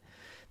do it.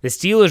 The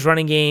Steelers'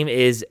 running game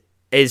is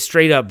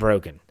straight up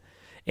broken.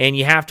 And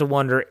you have to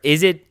wonder,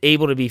 is it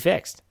able to be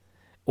fixed?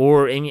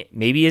 Or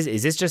maybe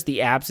is this just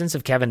the absence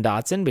of Kevin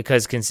Dotson?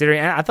 Because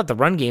considering, I thought the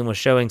run game was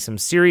showing some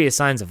serious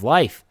signs of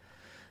life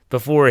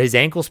before his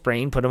ankle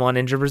sprain put him on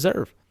injured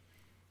reserve.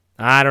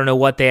 I don't know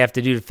what they have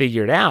to do to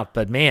figure it out,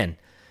 but man,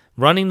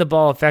 running the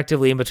ball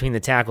effectively in between the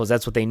tackles,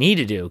 that's what they need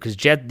to do. Because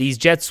these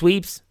jet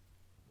sweeps,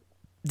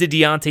 to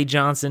Deontay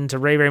Johnson, to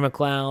Ray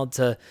McCloud,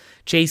 to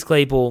Chase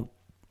Claypool,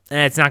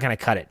 it's not going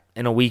to cut it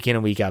in a week in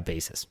and week out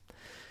basis.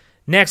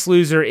 Next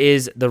loser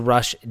is the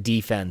rush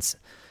defense.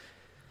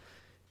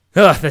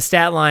 The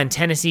stat line,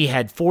 Tennessee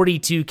had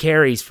 42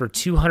 carries for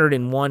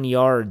 201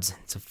 yards.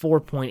 It's a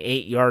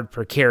 4.8 yard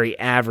per carry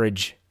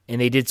average,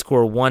 and they did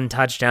score one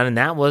touchdown, and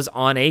that was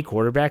on a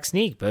quarterback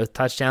sneak. Both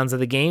touchdowns of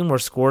the game were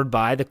scored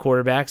by the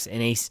quarterbacks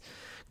in a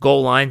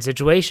goal line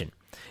situation.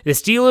 The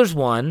Steelers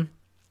won.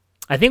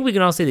 I think we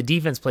can all say the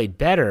defense played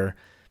better,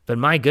 but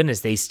my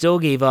goodness, they still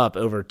gave up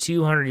over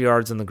 200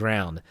 yards on the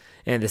ground,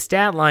 and the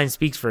stat line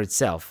speaks for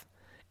itself.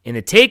 And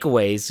the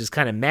takeaways just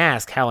kind of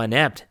mask how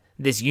inept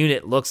this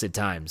unit looks at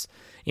times.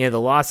 You know,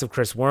 the loss of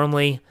Chris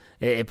Wormley,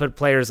 it put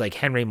players like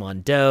Henry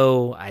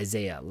Mondeau,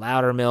 Isaiah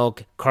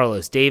Loudermilk,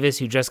 Carlos Davis,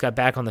 who just got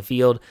back on the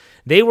field.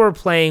 They were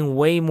playing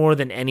way more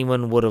than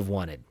anyone would have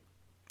wanted,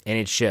 and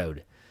it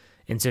showed.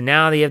 And so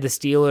now they have the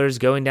Steelers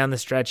going down the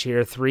stretch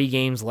here, 3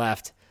 games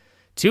left.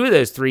 2 of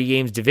those 3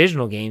 games,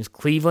 divisional games,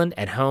 Cleveland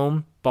at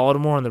home,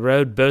 Baltimore on the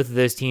road. Both of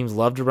those teams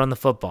love to run the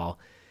football.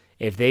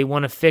 If they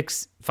want to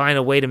find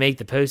a way to make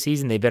the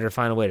postseason, they better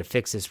find a way to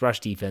fix this rush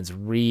defense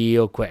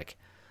real quick.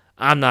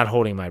 I'm not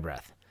holding my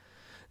breath.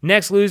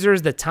 Next loser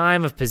is the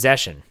time of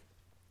possession.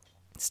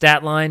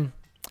 Stat line,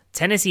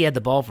 Tennessee had the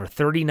ball for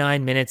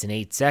 39 minutes and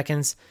 8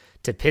 seconds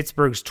to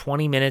Pittsburgh's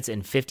 20 minutes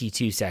and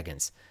 52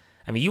 seconds.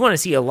 I mean, you want to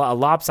see a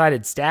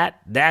lopsided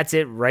stat? That's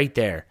it right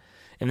there.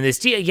 I mean,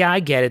 I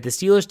get it. The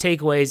Steelers'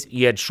 takeaways,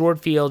 you had short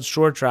fields,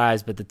 short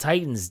drives, but the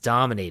Titans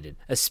dominated,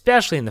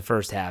 especially in the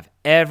first half,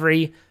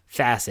 every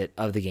facet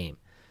of the game.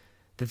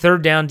 The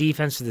third down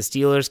defense for the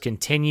Steelers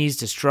continues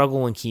to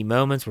struggle in key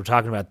moments. We're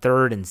talking about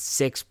 3rd and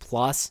 6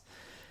 plus.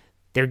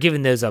 They're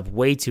giving those up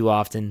way too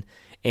often,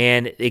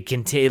 and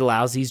it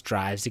allows these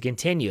drives to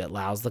continue. It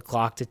allows the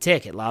clock to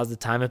tick. It allows the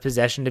time of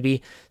possession to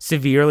be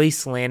severely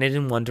slanted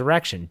in one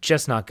direction.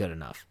 Just not good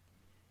enough.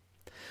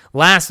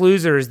 Last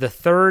loser is the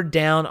third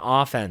down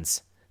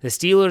offense. The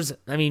Steelers,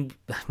 I mean,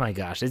 my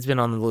gosh, it's been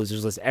on the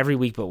losers list every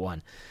week but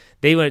one.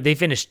 They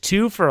finished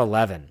 2 for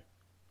 11.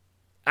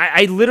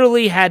 I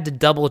literally had to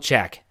double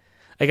check.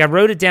 Like, I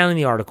wrote it down in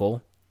the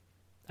article.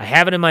 I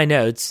have it in my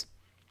notes.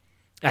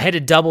 I had to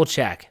double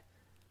check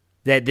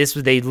that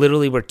they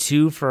literally were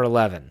 2 for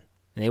 11.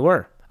 And they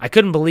were. I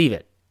couldn't believe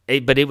it.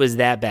 But it was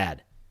that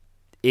bad.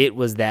 It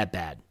was that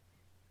bad.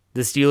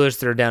 The Steelers'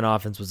 third down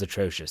offense was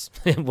atrocious.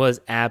 It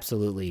was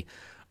absolutely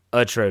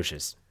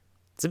atrocious.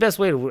 It's the best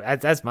way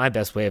that's my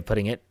best way of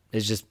putting it.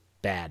 It's just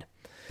bad.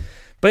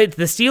 But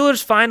the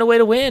Steelers find a way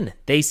to win.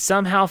 They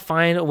somehow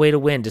find a way to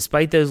win,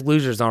 despite those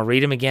losers. I'll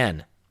read them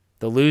again.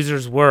 The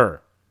losers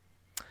were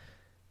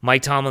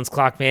Mike Tomlin's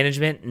clock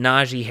management,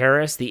 Najee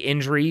Harris, the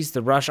injuries,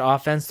 the rush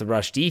offense, the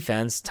rush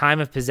defense, time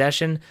of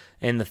possession,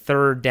 and the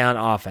third down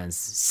offense.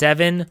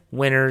 7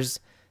 winners,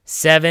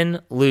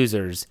 7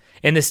 losers.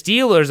 And the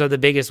Steelers are the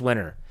biggest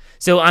winner.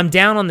 So I'm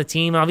down on the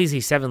team. Obviously,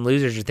 7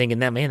 losers. You're thinking,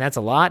 that's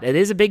a lot. It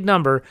is a big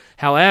number.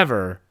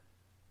 However,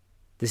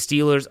 the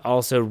Steelers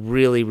also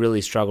really,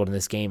 really struggled in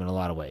this game in a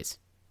lot of ways.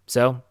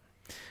 So,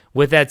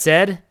 with that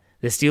said,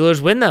 the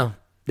Steelers win, though.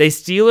 The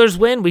Steelers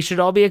win. We should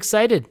all be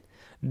excited.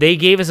 they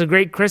gave us a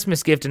great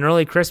Christmas gift, an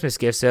early Christmas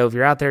gift. So if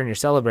you're out there and you're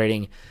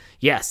celebrating,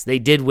 yes, they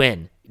did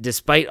win.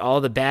 Despite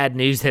all the bad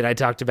news that I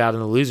talked about in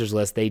the losers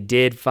list, they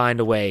did find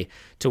a way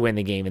to win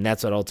the game, and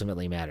that's what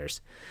ultimately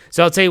matters.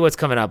 So I'll tell you what's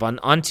coming up.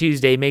 On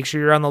Tuesday, make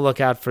sure you're on the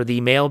lookout for the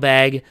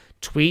mailbag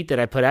tweet that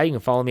I put out. You can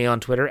follow me on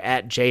Twitter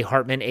at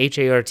jhartman,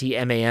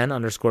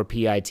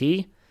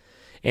 HARTMAN_PIT.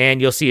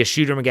 And you'll see a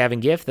Shooter McGavin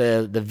gift,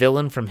 the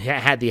villain from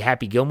the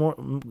Happy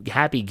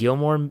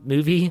Gilmore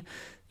movie.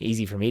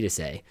 Easy for me to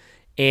say.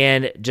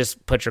 And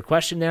just put your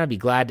question there. I'd be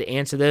glad to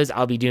answer those.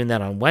 I'll be doing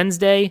that on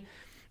Wednesday.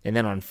 And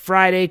then on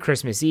Friday,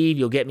 Christmas Eve,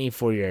 you'll get me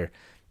for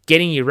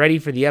getting you ready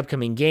for the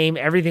upcoming game.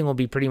 Everything will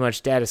be pretty much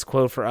status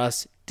quo for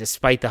us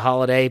despite the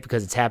holiday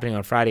because it's happening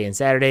on Friday and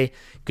Saturday.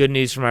 Good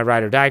news for my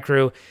Ride or Die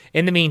crew.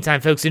 In the meantime,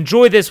 folks,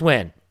 enjoy this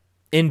win.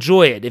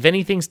 Enjoy it. If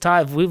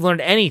we've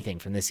learned anything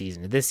from this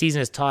season, if this season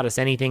has taught us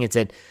anything, it's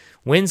that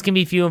wins can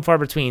be few and far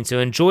between. So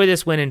enjoy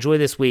this win, enjoy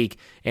this week,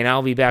 and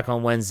I'll be back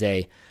on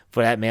Wednesday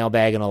for that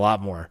mailbag and a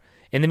lot more.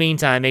 In the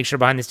meantime, make sure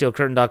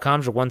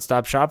BehindTheSteelCurtain.com is your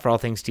one-stop shop for all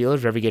things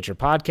Steelers. Wherever you get your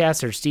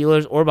podcasts or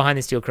Steelers or Behind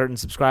the Steel Curtain,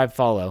 subscribe,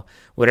 follow,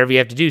 whatever you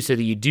have to do so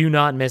that you do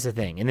not miss a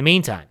thing. In the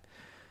meantime,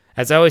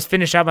 as I always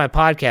finish out my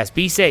podcast,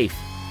 be safe,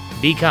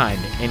 be kind,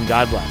 and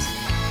God bless.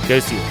 Go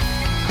Steelers.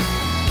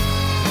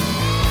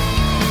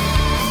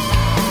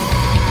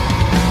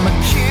 My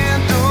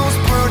candles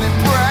burning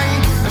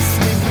bright. I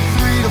sleep for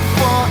 3 to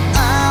 4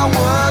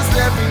 hours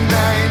every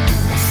night.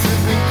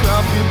 Sipping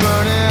coffee,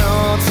 burning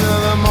all till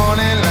the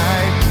morning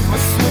light. My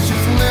switch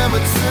is never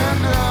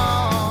turned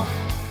off.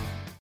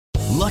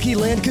 Lucky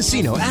Land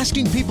Casino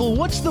asking people,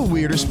 what's the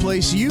weirdest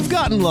place you've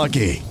gotten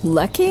lucky?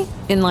 Lucky?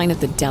 In line at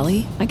the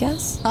deli, I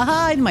guess?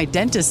 Aha, in my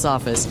dentist's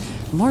office.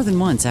 More than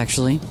once,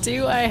 actually.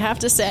 Do I have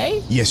to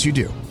say? Yes, you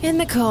do. In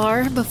the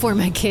car before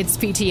my kids'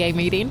 PTA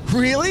meeting.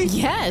 Really?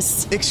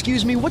 Yes.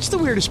 Excuse me, what's the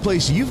weirdest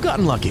place you've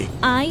gotten lucky?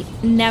 I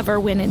never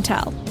win and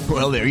tell.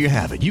 Well, there you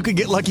have it. You can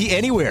get lucky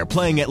anywhere,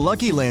 playing at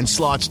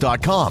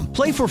LuckyLandSlots.com.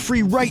 Play for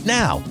free right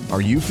now.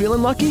 Are you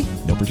feeling lucky?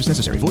 No purchase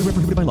necessary. Void where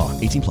prohibited by law.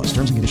 18+.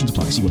 Terms and conditions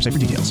apply. See website for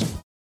details.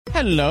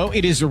 Hello,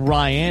 it is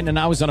Ryan, and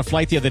I was on a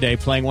flight the other day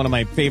playing one of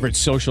my favorite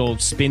social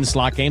spin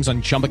slot games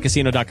on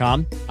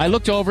ChumbaCasino.com. I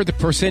looked over at the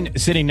person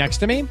sitting next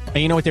to me, and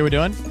you know what they were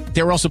doing?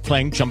 They were also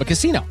playing Chumba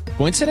Casino.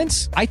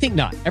 Coincidence? I think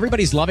not.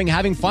 Everybody's loving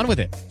having fun with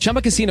it.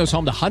 Chumba Casino is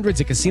home to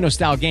hundreds of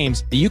casino-style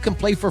games that you can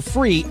play for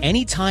free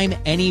anytime,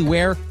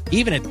 anywhere,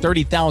 even at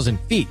 30,000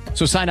 feet.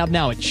 So sign up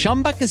now at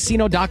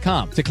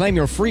ChumbaCasino.com to claim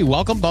your free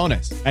welcome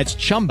bonus. That's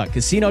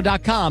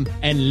ChumbaCasino.com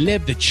and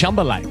live the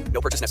Chumba life. No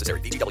purchase necessary.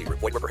 VGW.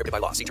 Void where prohibited by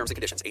law. See terms and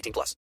conditions.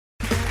 18+.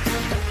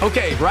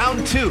 Okay,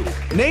 round 2.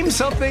 Name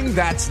something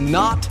that's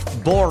not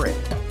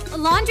boring. A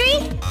laundry?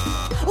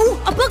 Ooh,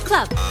 a book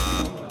club.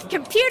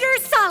 Computer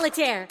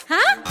solitaire,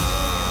 huh?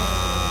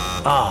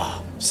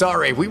 Ah,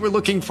 sorry. We were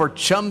looking for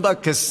Chumba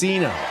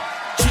Casino.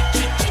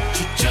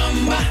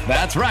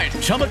 That's right.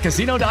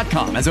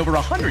 ChumbaCasino.com has over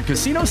 100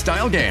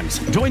 casino-style games.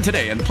 Join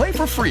today and play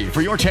for free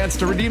for your chance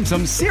to redeem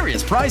some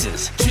serious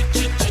prizes.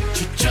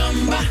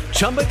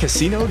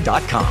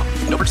 ChumbaCasino.com.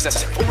 No purchase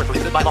necessary. Void where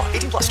prohibited by law.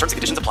 18+. Terms and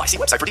conditions apply. See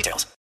website for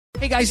details.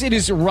 Hey guys, it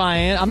is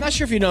Ryan. I'm not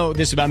sure if you know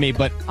this about me,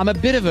 but I'm a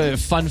bit of a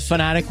fun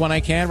fanatic when I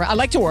can. I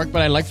like to work,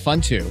 but I like fun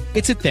too.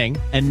 It's a thing.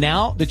 And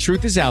now the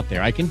truth is out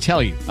there. I can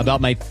tell you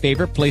about my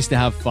favorite place to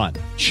have fun.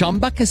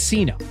 Chumba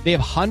Casino. They have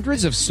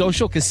hundreds of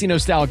social casino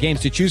style games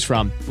to choose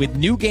from with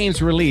new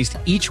games released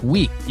each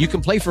week. You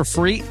can play for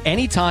free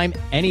anytime,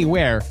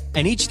 anywhere.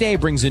 And each day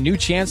brings a new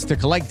chance to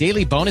collect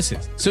daily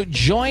bonuses. So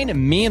join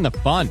me in the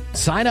fun.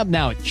 Sign up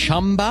now at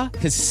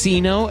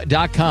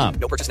ChumbaCasino.com.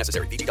 No purchase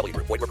necessary. VGW.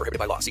 Void where prohibited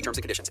by law. See terms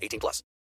and conditions. 18+.